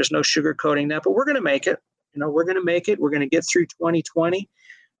about that. There's no sugarcoating that. But we're going to make it. We're going to make it. We're going to get through 2020.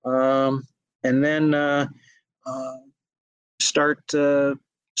 And then start to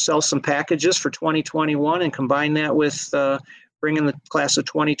sell some packages for 2021 and combine that with bringing the class of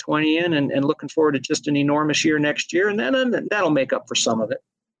 2020 in and looking forward to just an enormous year next year. And then that'll make up for some of it.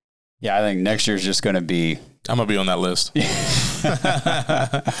 Yeah, I think next year's just going to be... I'm going to be on that list.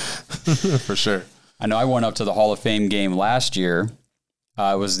 For sure. I know I went up to the Hall of Fame game last year.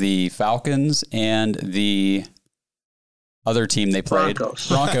 It was the Falcons and the... other team they played. Broncos.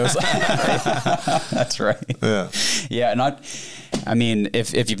 That's right. Yeah. Yeah. And I mean,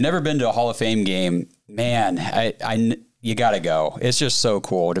 if you've never been to a Hall of Fame game, man, you got to go. It's just so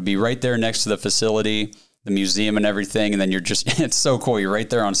cool to be right there next to the facility, the museum and everything. And then it's so cool. You're right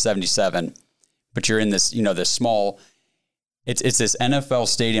there on 77, but you're in this, this small, it's this NFL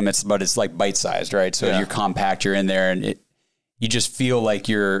stadium. But it's like bite-sized, right? So you're compact, you're in there, and you just feel like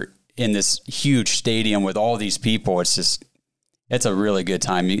you're in this huge stadium with all these people. It's a really good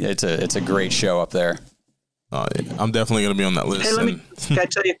time. It's a great show up there. I'm definitely going to be on that list. Hey,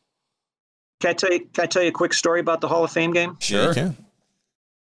 can I tell you a quick story about the Hall of Fame game? Sure. Yeah, you can.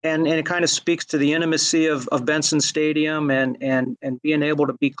 And it kind of speaks to the intimacy of Benson Stadium and being able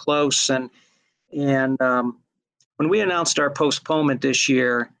to be close. And when we announced our postponement this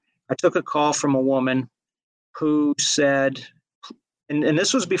year, I took a call from a woman who said, and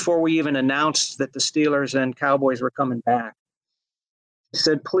this was before we even announced that the Steelers and Cowboys were coming back. She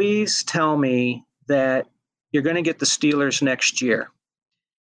said, please tell me that you're going to get the Steelers next year.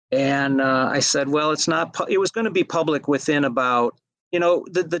 And I said, well, it was going to be public within about,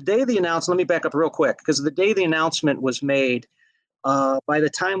 the day the announcement, let me back up real quick, because the day the announcement was made, by the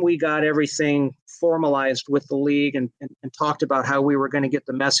time we got everything formalized with the league and talked about how we were going to get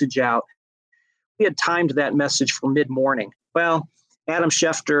the message out, we had timed that message for mid-morning. Well, Adam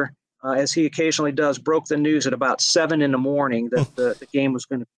Schefter, as he occasionally does, broke the news at about 7 a.m. that the game was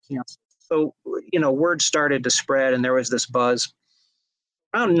going to be canceled. So, word started to spread, and there was this buzz.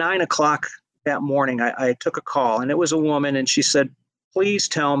 Around 9 o'clock that morning, I took a call, and it was a woman, and she said, please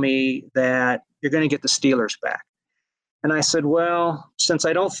tell me that you're going to get the Steelers back. And I said, well, since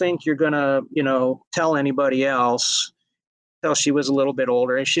I don't think you're going to, tell anybody else, until she was a little bit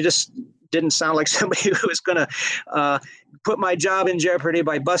older, and she just didn't sound like somebody who was going to put my job in jeopardy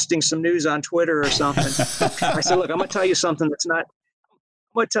by busting some news on Twitter or something. I said, look, I'm going to tell you something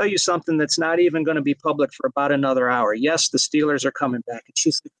that's not even going to be public for about another hour. Yes, the Steelers are coming back. And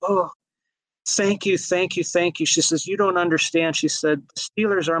she's like, oh, thank you. She says, you don't understand. She said, the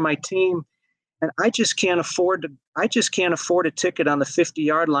Steelers are my team, and I just can't afford a ticket on the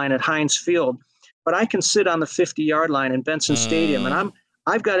 50-yard line at Heinz Field, but I can sit on the 50-yard line in Benson Stadium, and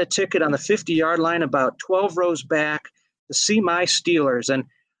I've got a ticket on the 50-yard line about 12 rows back to see my Steelers, and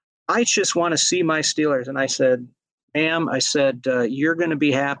I just want to see my Steelers. And I said, ma'am, you're going to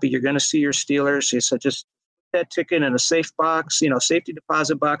be happy. You're going to see your Steelers. He said, just put that ticket in a safe box, safety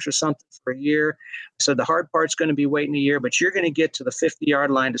deposit box or something for a year. I said, the hard part's going to be waiting a year, but you're going to get to the 50-yard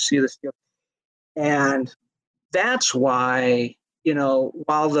line to see the Steelers. And that's why,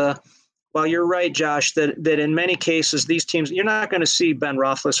 while you're right, Josh, that in many cases, these teams, you're not going to see Ben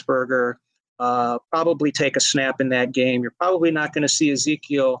Roethlisberger probably take a snap in that game. You're probably not going to see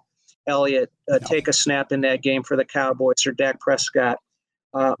Ezekiel Elliott take a snap in that game for the Cowboys or Dak Prescott.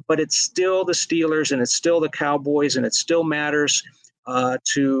 But it's still the Steelers, and it's still the Cowboys, and it still matters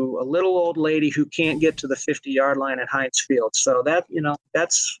to a little old lady who can't get to the 50-yard line at Heinz Field. So that's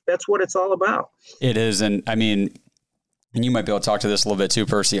what it's all about. It is. And I mean, and you might be able to talk to this a little bit too,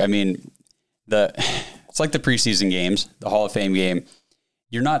 Percy. I mean, it's like the preseason games, the Hall of Fame game.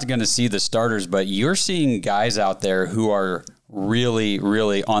 You're not going to see the starters, but you're seeing guys out there who are really,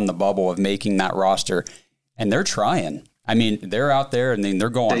 really on the bubble of making that roster, and they're trying. I mean, they're out there and they're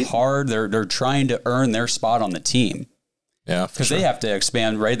going hard. They're trying to earn their spot on the team. Yeah, because they have to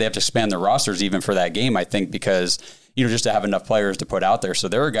expand, right? They have to expand their rosters even for that game, I think, because, just to have enough players to put out there. So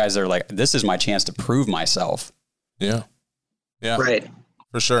there are guys that are like, this is my chance to prove myself. Yeah. Yeah. Right.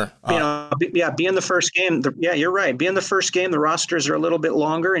 For sure. Be in the first game. You're right. Be in the first game. The rosters are a little bit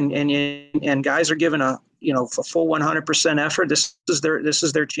longer, and guys are given a full 100% effort. This is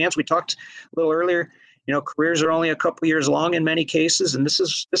their chance. We talked a little earlier. Careers are only a couple years long in many cases, and this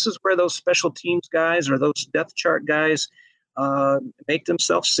is where those special teams guys or those depth chart guys make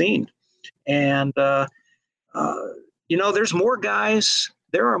themselves seen. And there's more guys.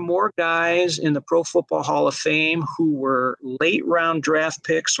 There are more guys in the Pro Football Hall of Fame who were late round draft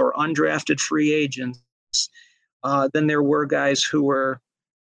picks or undrafted free agents than there were guys who were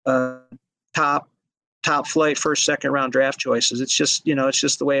top flight first, second round draft choices. It's just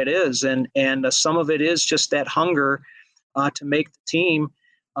the way it is. And some of it is just that hunger to make the team,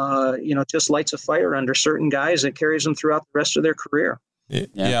 just lights a fire under certain guys that carries them throughout the rest of their career.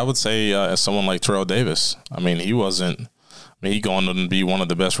 Yeah, I would say as someone like Terrell Davis, I mean, he going to be one of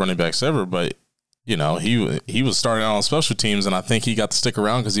the best running backs ever, but he was starting out on special teams, and I think he got to stick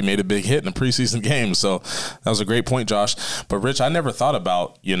around because he made a big hit in a preseason game. So that was a great point, Josh. But Rich, I never thought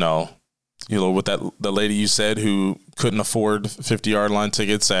about, with the lady you said who couldn't afford 50-yard line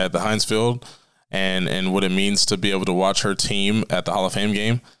tickets at the Heinz Field and what it means to be able to watch her team at the Hall of Fame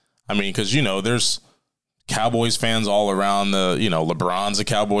game. I mean, because, there's Cowboys fans all around LeBron's a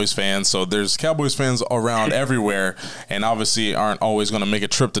Cowboys fan. So there's Cowboys fans around everywhere, and obviously aren't always going to make a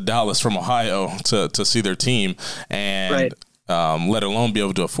trip to Dallas from Ohio to see their team and let alone be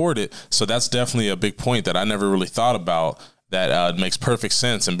able to afford it. So that's definitely a big point that I never really thought about that makes perfect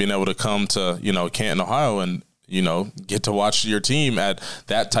sense. And being able to come to, Canton, Ohio and, get to watch your team at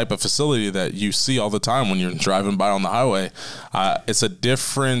that type of facility that you see all the time when you're driving by on the highway. It's a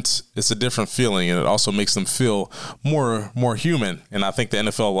different feeling, and it also makes them feel more human. And I think the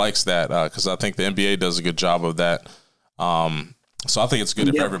NFL likes that because I think the NBA does a good job of that. So I think it's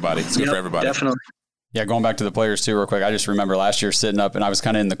good for everybody. It's good for everybody. Definitely. Yeah, going back to the players too real quick. I just remember last year sitting up, and I was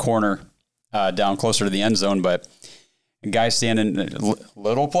kind of in the corner down closer to the end zone, but guys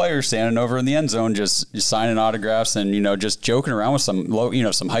little players standing over in the end zone, just signing autographs and, just joking around with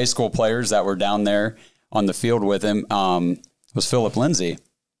some high school players that were down there on the field with him, was Philip Lindsay.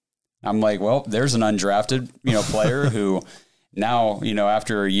 I'm like, well, there's an undrafted, player who now,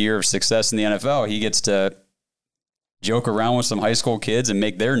 after a year of success in the NFL, he gets to joke around with some high school kids and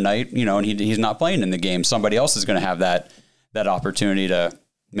make their night, and he's not playing in the game. Somebody else is going to have that opportunity to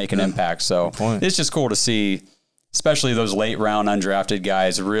make an impact. So it's just cool to see, especially those late round undrafted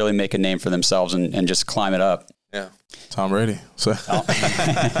guys really make a name for themselves and just climb it up. Yeah. Tom Brady. So.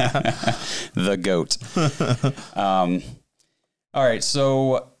 The GOAT. All right.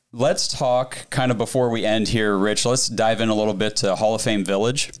 So let's talk kind of before we end here, Rich, let's dive in a little bit to Hall of Fame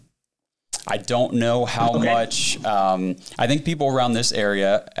Village. I don't know how much, I think people around this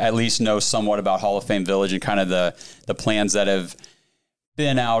area at least know somewhat about Hall of Fame Village and kind of the plans that have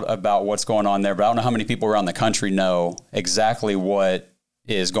been out about what's going on there, but I don't know how many people around the country know exactly what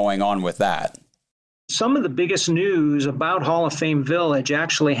is going on with that. Some of the biggest news about Hall of Fame Village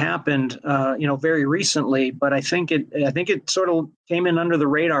actually happened, very recently, but I think it sort of came in under the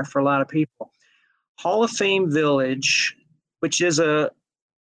radar for a lot of people. Hall of Fame Village, which is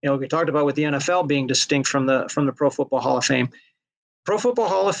we talked about with the NFL being distinct from the Pro Football Hall of Fame. Pro Football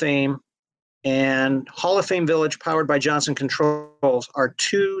Hall of Fame and Hall of Fame Village, powered by Johnson Controls, are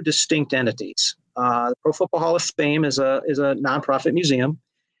two distinct entities. The Pro Football Hall of Fame is a nonprofit museum.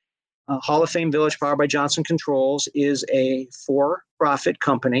 Hall of Fame Village, powered by Johnson Controls, is a for-profit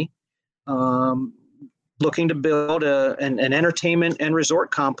company looking to build an entertainment and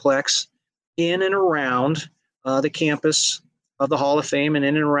resort complex in and around the campus of the Hall of Fame and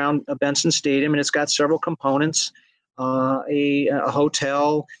in and around Benson Stadium. And it's got several components, a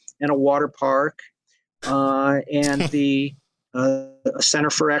hotel and a water park, and the Center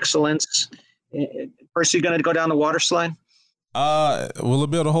for Excellence. First, you're going to go down the water slide? Will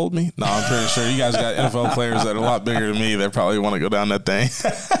it be able to hold me? No, I'm pretty sure you guys got NFL players that are a lot bigger than me that probably want to go down that thing.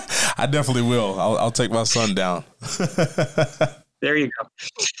 I definitely will. I'll take my son down. There you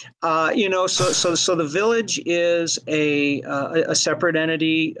So the Village is a separate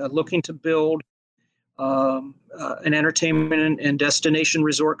entity looking to build an entertainment and destination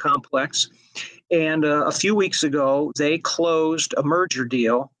resort complex. And a few weeks ago, they closed a merger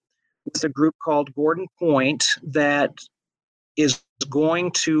deal with a group called Gordon Point that is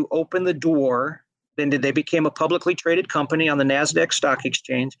going to open the door. Then they became a publicly traded company on the NASDAQ stock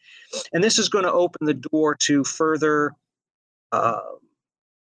exchange. And this is going to open the door to further not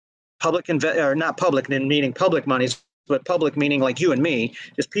public meaning public monies, but public meaning like you and me,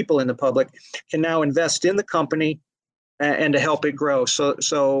 just people in the public, can now invest in the company and to help it grow.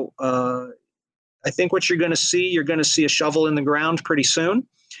 So I think what you're going to see a shovel in the ground pretty soon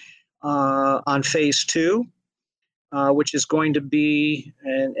on phase 2, which is going to be,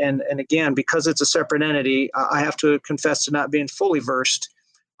 and again, because it's a separate entity, I have to confess to not being fully versed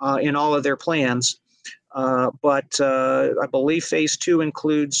in all of their plans. But I believe phase 2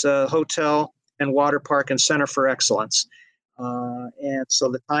 includes hotel and water park and center for excellence. And so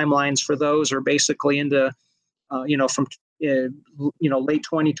the timelines for those are basically into, from late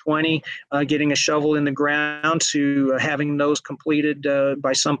 2020, getting a shovel in the ground to having those completed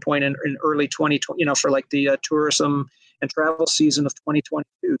by some point in early 2020, for like the tourism and travel season of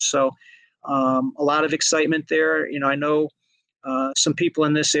 2022. So a lot of excitement there. I know some people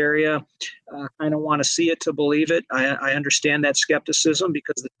in this area kind of want to see it to believe it. I understand that skepticism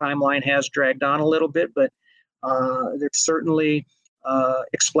because the timeline has dragged on a little bit, but there's certainly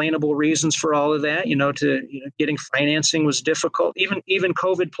explainable reasons for all of that. Getting financing was difficult. Even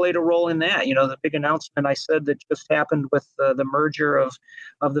COVID played a role in that. The big announcement I said that just happened with the merger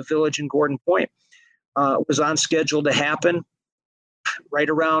of the Village and Gordon Point was on schedule to happen right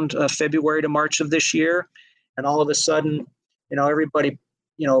around February to March of this year, and all of a sudden, everybody,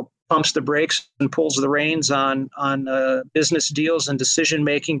 pumps the brakes and pulls the reins on business deals and decision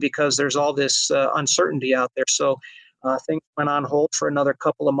making because there's all this uncertainty out there. So things went on hold for another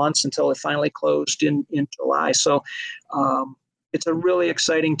couple of months until it finally closed in July. So it's a really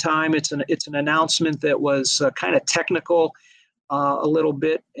exciting time. It's an announcement that was kind of technical a little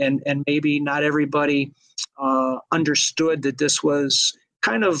bit, and maybe not everybody understood that this was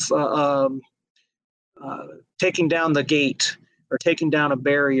kind of taking down the gate or taking down a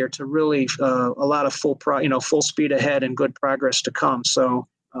barrier to really a lot of full speed ahead and good progress to come. So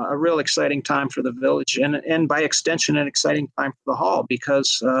a real exciting time for the Village, and by extension, an exciting time for the Hall,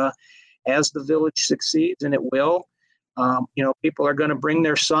 because as the Village succeeds, and it will, people are going to bring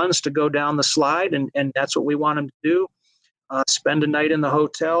their sons to go down the slide, and that's what we want them to do. Spend a night in the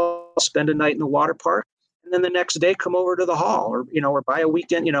hotel, spend a night in the water park, and then the next day come over to the Hall, or buy a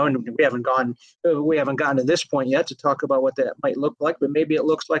weekend, and we haven't gotten to this point yet to talk about what that might look like, but maybe it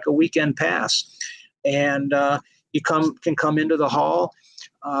looks like a weekend pass, and you can come into the Hall,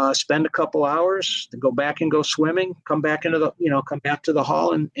 spend a couple hours, to go back and go swimming, come back to the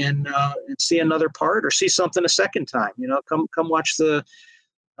Hall and see another part, or see something a second time. Come watch the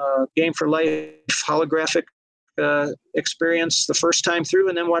Game for Life holographic experience the first time through,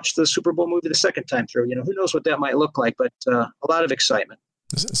 and then watch the Super Bowl movie the second time through. Who knows what that might look like, but a lot of excitement.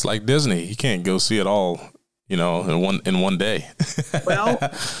 It's like Disney. You can't go see it all, in one day. Well,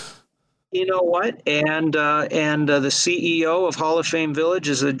 you know what? And the CEO of Hall of Fame Village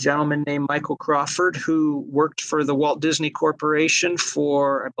is a gentleman named Michael Crawford, who worked for the Walt Disney Corporation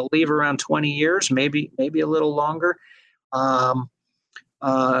for, I believe, around 20 years, maybe a little longer.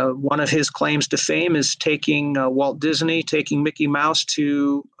 One of his claims to fame is taking Mickey Mouse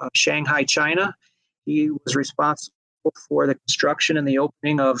to Shanghai, China. He was responsible for the construction and the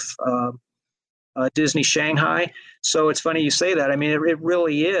opening of Disney Shanghai. So it's funny you say that. I mean, it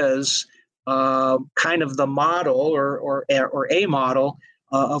really is kind of the model or a model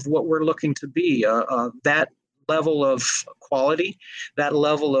of what we're looking to be. That level of quality, that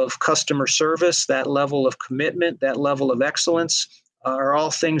level of customer service, that level of commitment, that level of excellence are all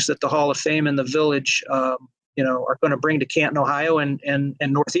things that the Hall of Fame and the Village, are going to bring to Canton, Ohio, and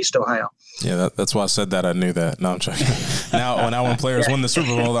Northeast Ohio. Yeah, that's why I said that. I knew that. No, I'm joking. Now when players win the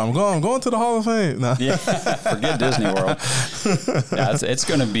Super Bowl, I'm going to the Hall of Fame. No. Yeah, forget Disney World. Yeah, it's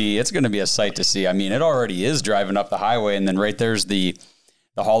going to be a sight to see. I mean, it already is driving up the highway, and then right there's the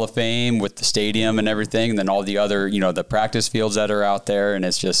Hall of Fame with the stadium and everything, and then all the other, the practice fields that are out there, and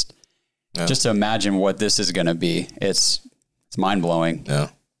it's just to imagine what this is going to be. It's mind blowing. Yeah.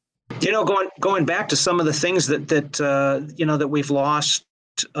 Going back to some of the things that we've lost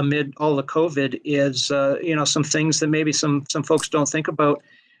amid all the COVID is, some things that maybe some folks don't think about,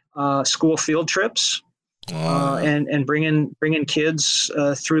 school field trips, and bringing kids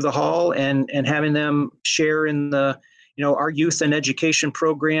through the Hall and having them share in the Our youth and education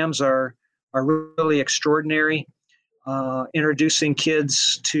programs are really extraordinary. Introducing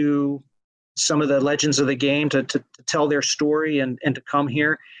kids to some of the legends of the game to tell their story and to come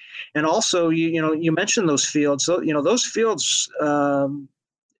here. And also, you mentioned those fields. So, those fields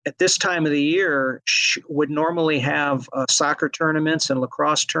at this time of the year would normally have soccer tournaments and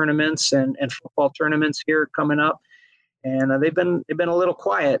lacrosse tournaments and football tournaments here coming up, and they've been a little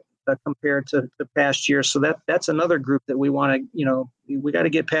quiet compared to the past year. So that's another group that we want to, we got to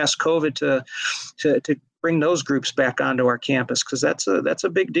get past COVID to bring those groups back onto our campus, because that's a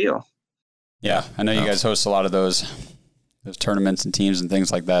big deal. Yeah, I know you guys host a lot of those tournaments and teams and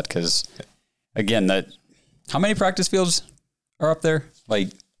things like that. Because again, how many practice fields are up there? Like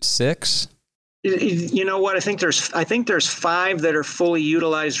 6? You know what? I think there's 5 that are fully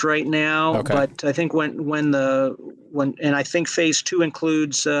utilized right now. Okay. But I think when I think phase 2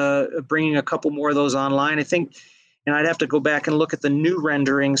 includes bringing a couple more of those online. I think, and I'd have to go back and look at the new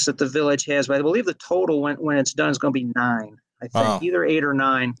renderings that the village has, but I believe the total when it's done is going to be 9. I think either 8 or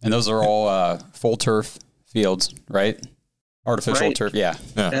 9. And those are all full turf fields, right? Artificial Right. turf. Yeah.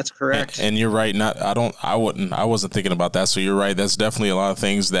 That's correct. And you're right. I wasn't thinking about that. So you're right. That's definitely a lot of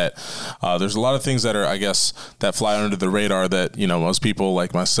things that, there's a lot of things that are, I guess, that fly under the radar that, most people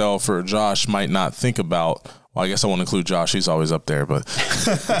like myself or Josh might not think about. Well, I guess I won't include Josh. He's always up there, but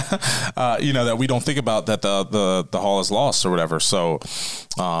that we don't think about that the hall is lost or whatever. So,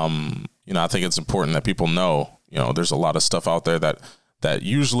 I think it's important that people know, there's a lot of stuff out there that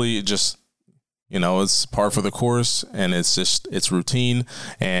usually just, it's par for the course, and it's routine,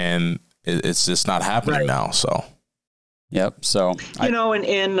 and it's just not happening now. So, yep. So, while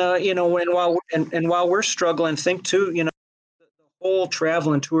we're struggling, think too, the whole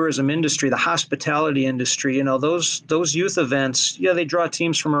travel and tourism industry, the hospitality industry, those youth events, they draw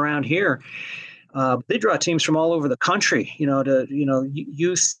teams from around here. They draw teams from all over the country,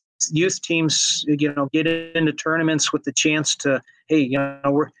 youth teams, get into tournaments with the chance to, hey,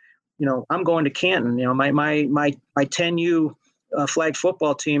 I'm going to Canton. My 10U flag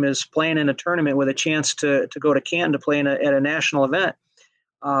football team is playing in a tournament with a chance to go to Canton to play at a national event.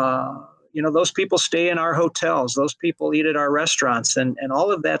 Those people stay in our hotels. Those people eat at our restaurants, and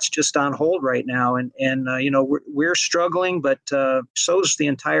all of that's just on hold right now. And we're struggling, but so is the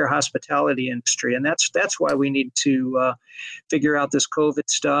entire hospitality industry. And that's why we need to figure out this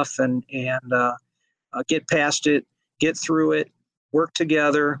COVID stuff and get past it, get through it, work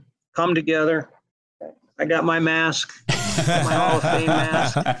together, come together. I got my mask, my Hall of Fame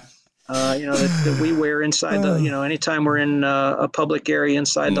mask. That we wear inside the, anytime we're in a public area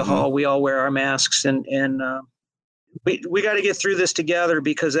inside the hall, we all wear our masks, and we got to get through this together,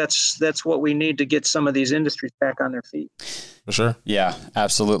 because that's what we need to get some of these industries back on their feet. For sure. Yeah,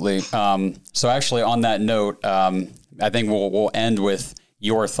 absolutely. So actually on that note, I think we'll end with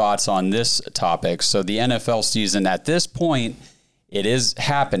your thoughts on this topic. So the NFL season at this point, it is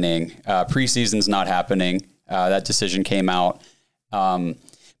happening. Preseason's not happening. That decision came out.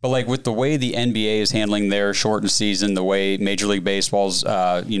 But like with the way the NBA is handling their shortened season, the way Major League Baseball's,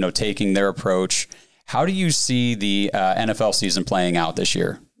 taking their approach, how do you see the NFL season playing out this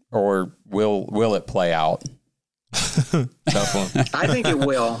year, or will it play out? Tough one. I think it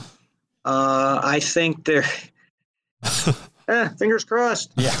will. I think fingers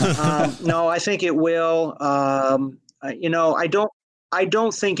crossed. Yeah. No, I think it will. I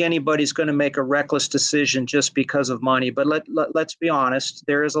don't think anybody's going to make a reckless decision just because of money. But let's be honest,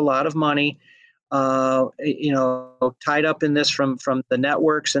 there is a lot of money, tied up in this from the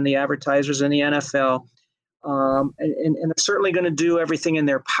networks and the advertisers in the NFL, and they're certainly going to do everything in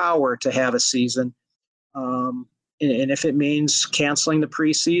their power to have a season. And if it means canceling the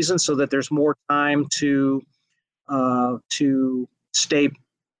preseason so that there's more time to stay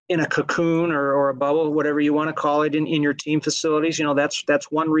in a cocoon or a bubble, whatever you want to call it, in your team facilities, that's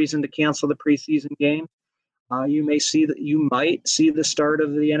one reason to cancel the preseason game. You might see the start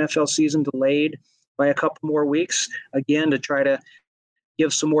of the NFL season delayed by a couple more weeks, again, to try to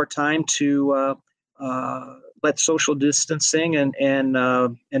give some more time to let social distancing and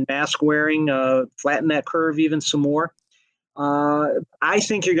mask wearing flatten that curve even some more. I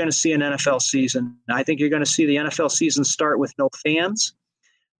think you're going to see an NFL season. I think you're going to see the NFL season start with no fans.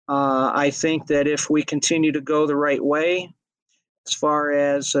 I think that if we continue to go the right way, as far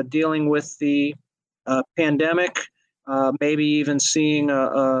as dealing with the pandemic, maybe even seeing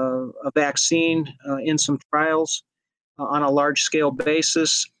a vaccine in some trials on a large-scale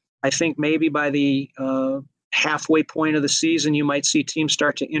basis, I think maybe by the halfway point of the season, you might see teams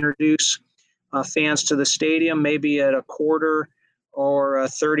start to introduce fans to the stadium, maybe at a quarter or a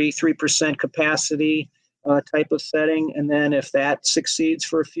 33% capacity. type of setting. And then if that succeeds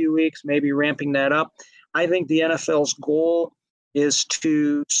for a few weeks, maybe ramping that up. I think the NFL's goal is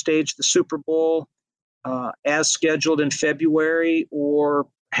to stage the Super Bowl as scheduled in February, or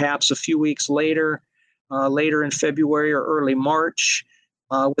perhaps a few weeks later in February or early March,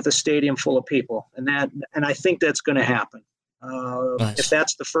 with a stadium full of people. And I think that's going to happen. Nice. If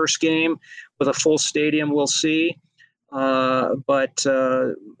that's the first game with a full stadium, we'll see. But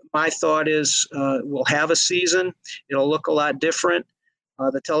my thought is we'll have a season. It'll look a lot different.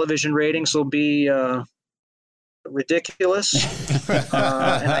 The television ratings will be ridiculous, and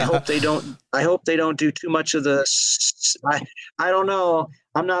I hope they don't do too much of the. I don't know.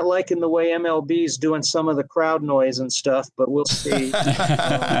 I'm not liking the way MLB's doing some of the crowd noise and stuff, but we'll see.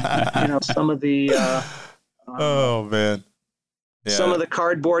 Some of the. Oh man. Yeah. Some of the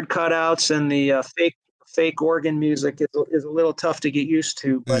cardboard cutouts and the fake organ music is a little tough to get used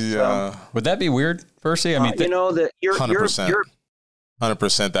to. But would that be weird, Percy? I mean, that you're 100%.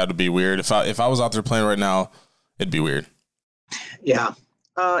 100%. That would be weird. If I was out there playing right now, it'd be weird. Yeah.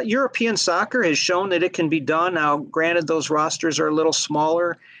 European soccer has shown that it can be done. Now, granted, those rosters are a little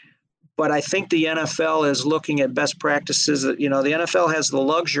smaller, but I think the NFL is looking at best practices. The NFL has the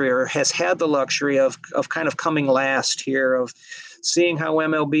luxury, or has had the luxury of kind of coming last here, of seeing how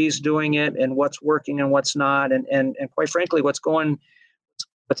MLB is doing it and what's working and what's not. And quite frankly, what's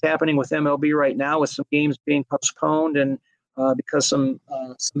happening with MLB right now, with some games being postponed and because some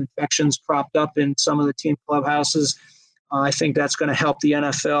infections cropped up in some of the team clubhouses. I think that's going to help the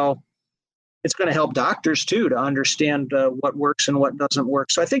NFL. It's going to help doctors too to understand what works and what doesn't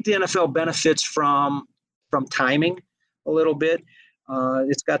work. So I think the NFL benefits from timing a little bit.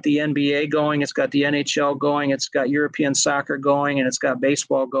 It's got the NBA going, it's got the NHL going, it's got European soccer going, and it's got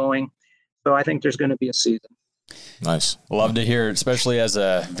baseball going. So I think there's going to be a season. Nice. Love to hear it, especially as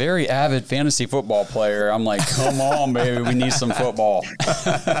a very avid fantasy football player. I'm like, come on, baby, we need some football.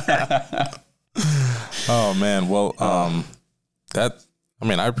 Oh man. Well, I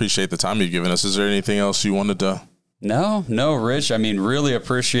appreciate the time you've given us. Is there anything else you wanted to? No, Rich. I mean, really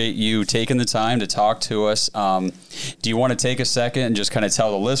appreciate you taking the time to talk to us. Do you want to take a second and just kind of tell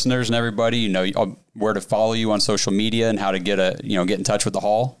the listeners and everybody, where to follow you on social media and how to get in touch with the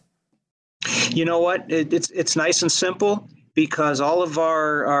Hall? You know what? It's nice and simple, because all of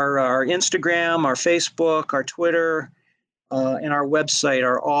our Instagram, our Facebook, our Twitter, and our website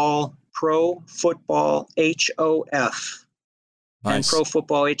are all Pro Football HOF. Nice. And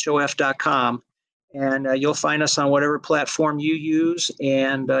ProFootballHOF.com. And you'll find us on whatever platform you use,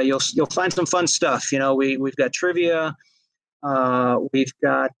 and you'll find some fun stuff. We've got trivia, we've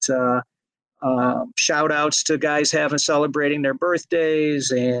got shout outs to guys celebrating their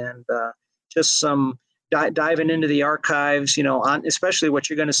birthdays, and just some diving into the archives. Especially what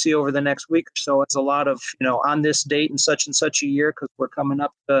you're going to see over the next week or so. It's a lot of on this date and such a year, because we're coming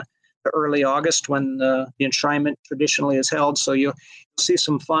up to early August when the enshrinement traditionally is held. So you'll see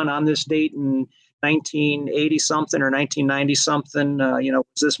some fun on this date in 1980 something or 1990 something. Was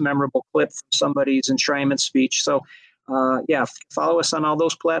this memorable clip from somebody's enshrinement speech? So, follow us on all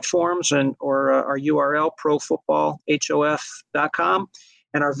those platforms, or our URL profootballhof.com,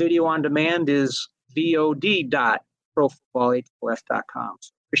 and our video on demand is vod.profootballhof.com.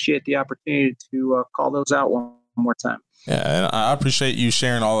 So appreciate the opportunity to call those out one more time. Yeah, and I appreciate you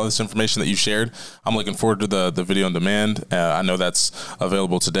sharing all of this information that you shared. I'm looking forward to the video on demand. I know that's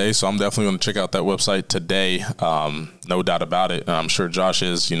available today, so I'm definitely going to check out that website today. No doubt about it. And I'm sure Josh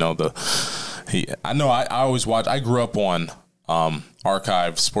is. I always watch. I grew up on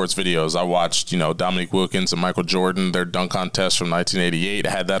archive sports videos. I watched Dominique Wilkins and Michael Jordan, their dunk contest from 1988.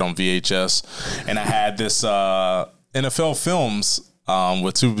 I had that on VHS, and I had this NFL Films.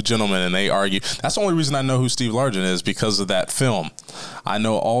 With two gentlemen, and they argue. That's the only reason I know who Steve Largent is, because of that film. I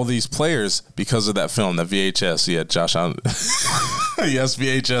know all these players because of that film, that VHS. Yeah, Josh. Yes,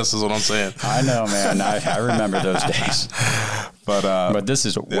 VHS is what I'm saying. I know, man. I remember those days. But this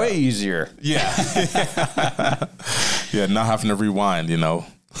is way easier. Yeah. Yeah, not having to rewind, Yeah.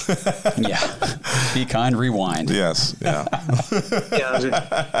 Be kind, rewind. Yes. Yeah.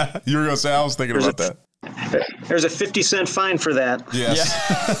 You were going to say, I was thinking about that. There's a 50-cent fine for that.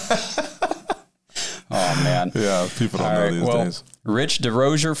 Yes. Oh, man. Yeah, people don't know these days. Rich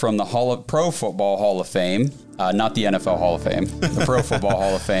DeRozier from the Pro Football Hall of Fame, not the NFL Hall of Fame, the Pro Football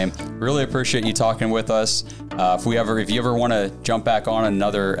Hall of Fame. Really appreciate you talking with us. If you ever want to jump back on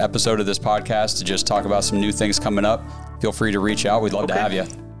another episode of this podcast to just talk about some new things coming up, feel free to reach out. We'd love to have you.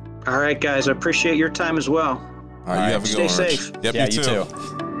 All right, guys. I appreciate your time as well. All right, you have a good one, Stay safe. Yep, yeah, you too.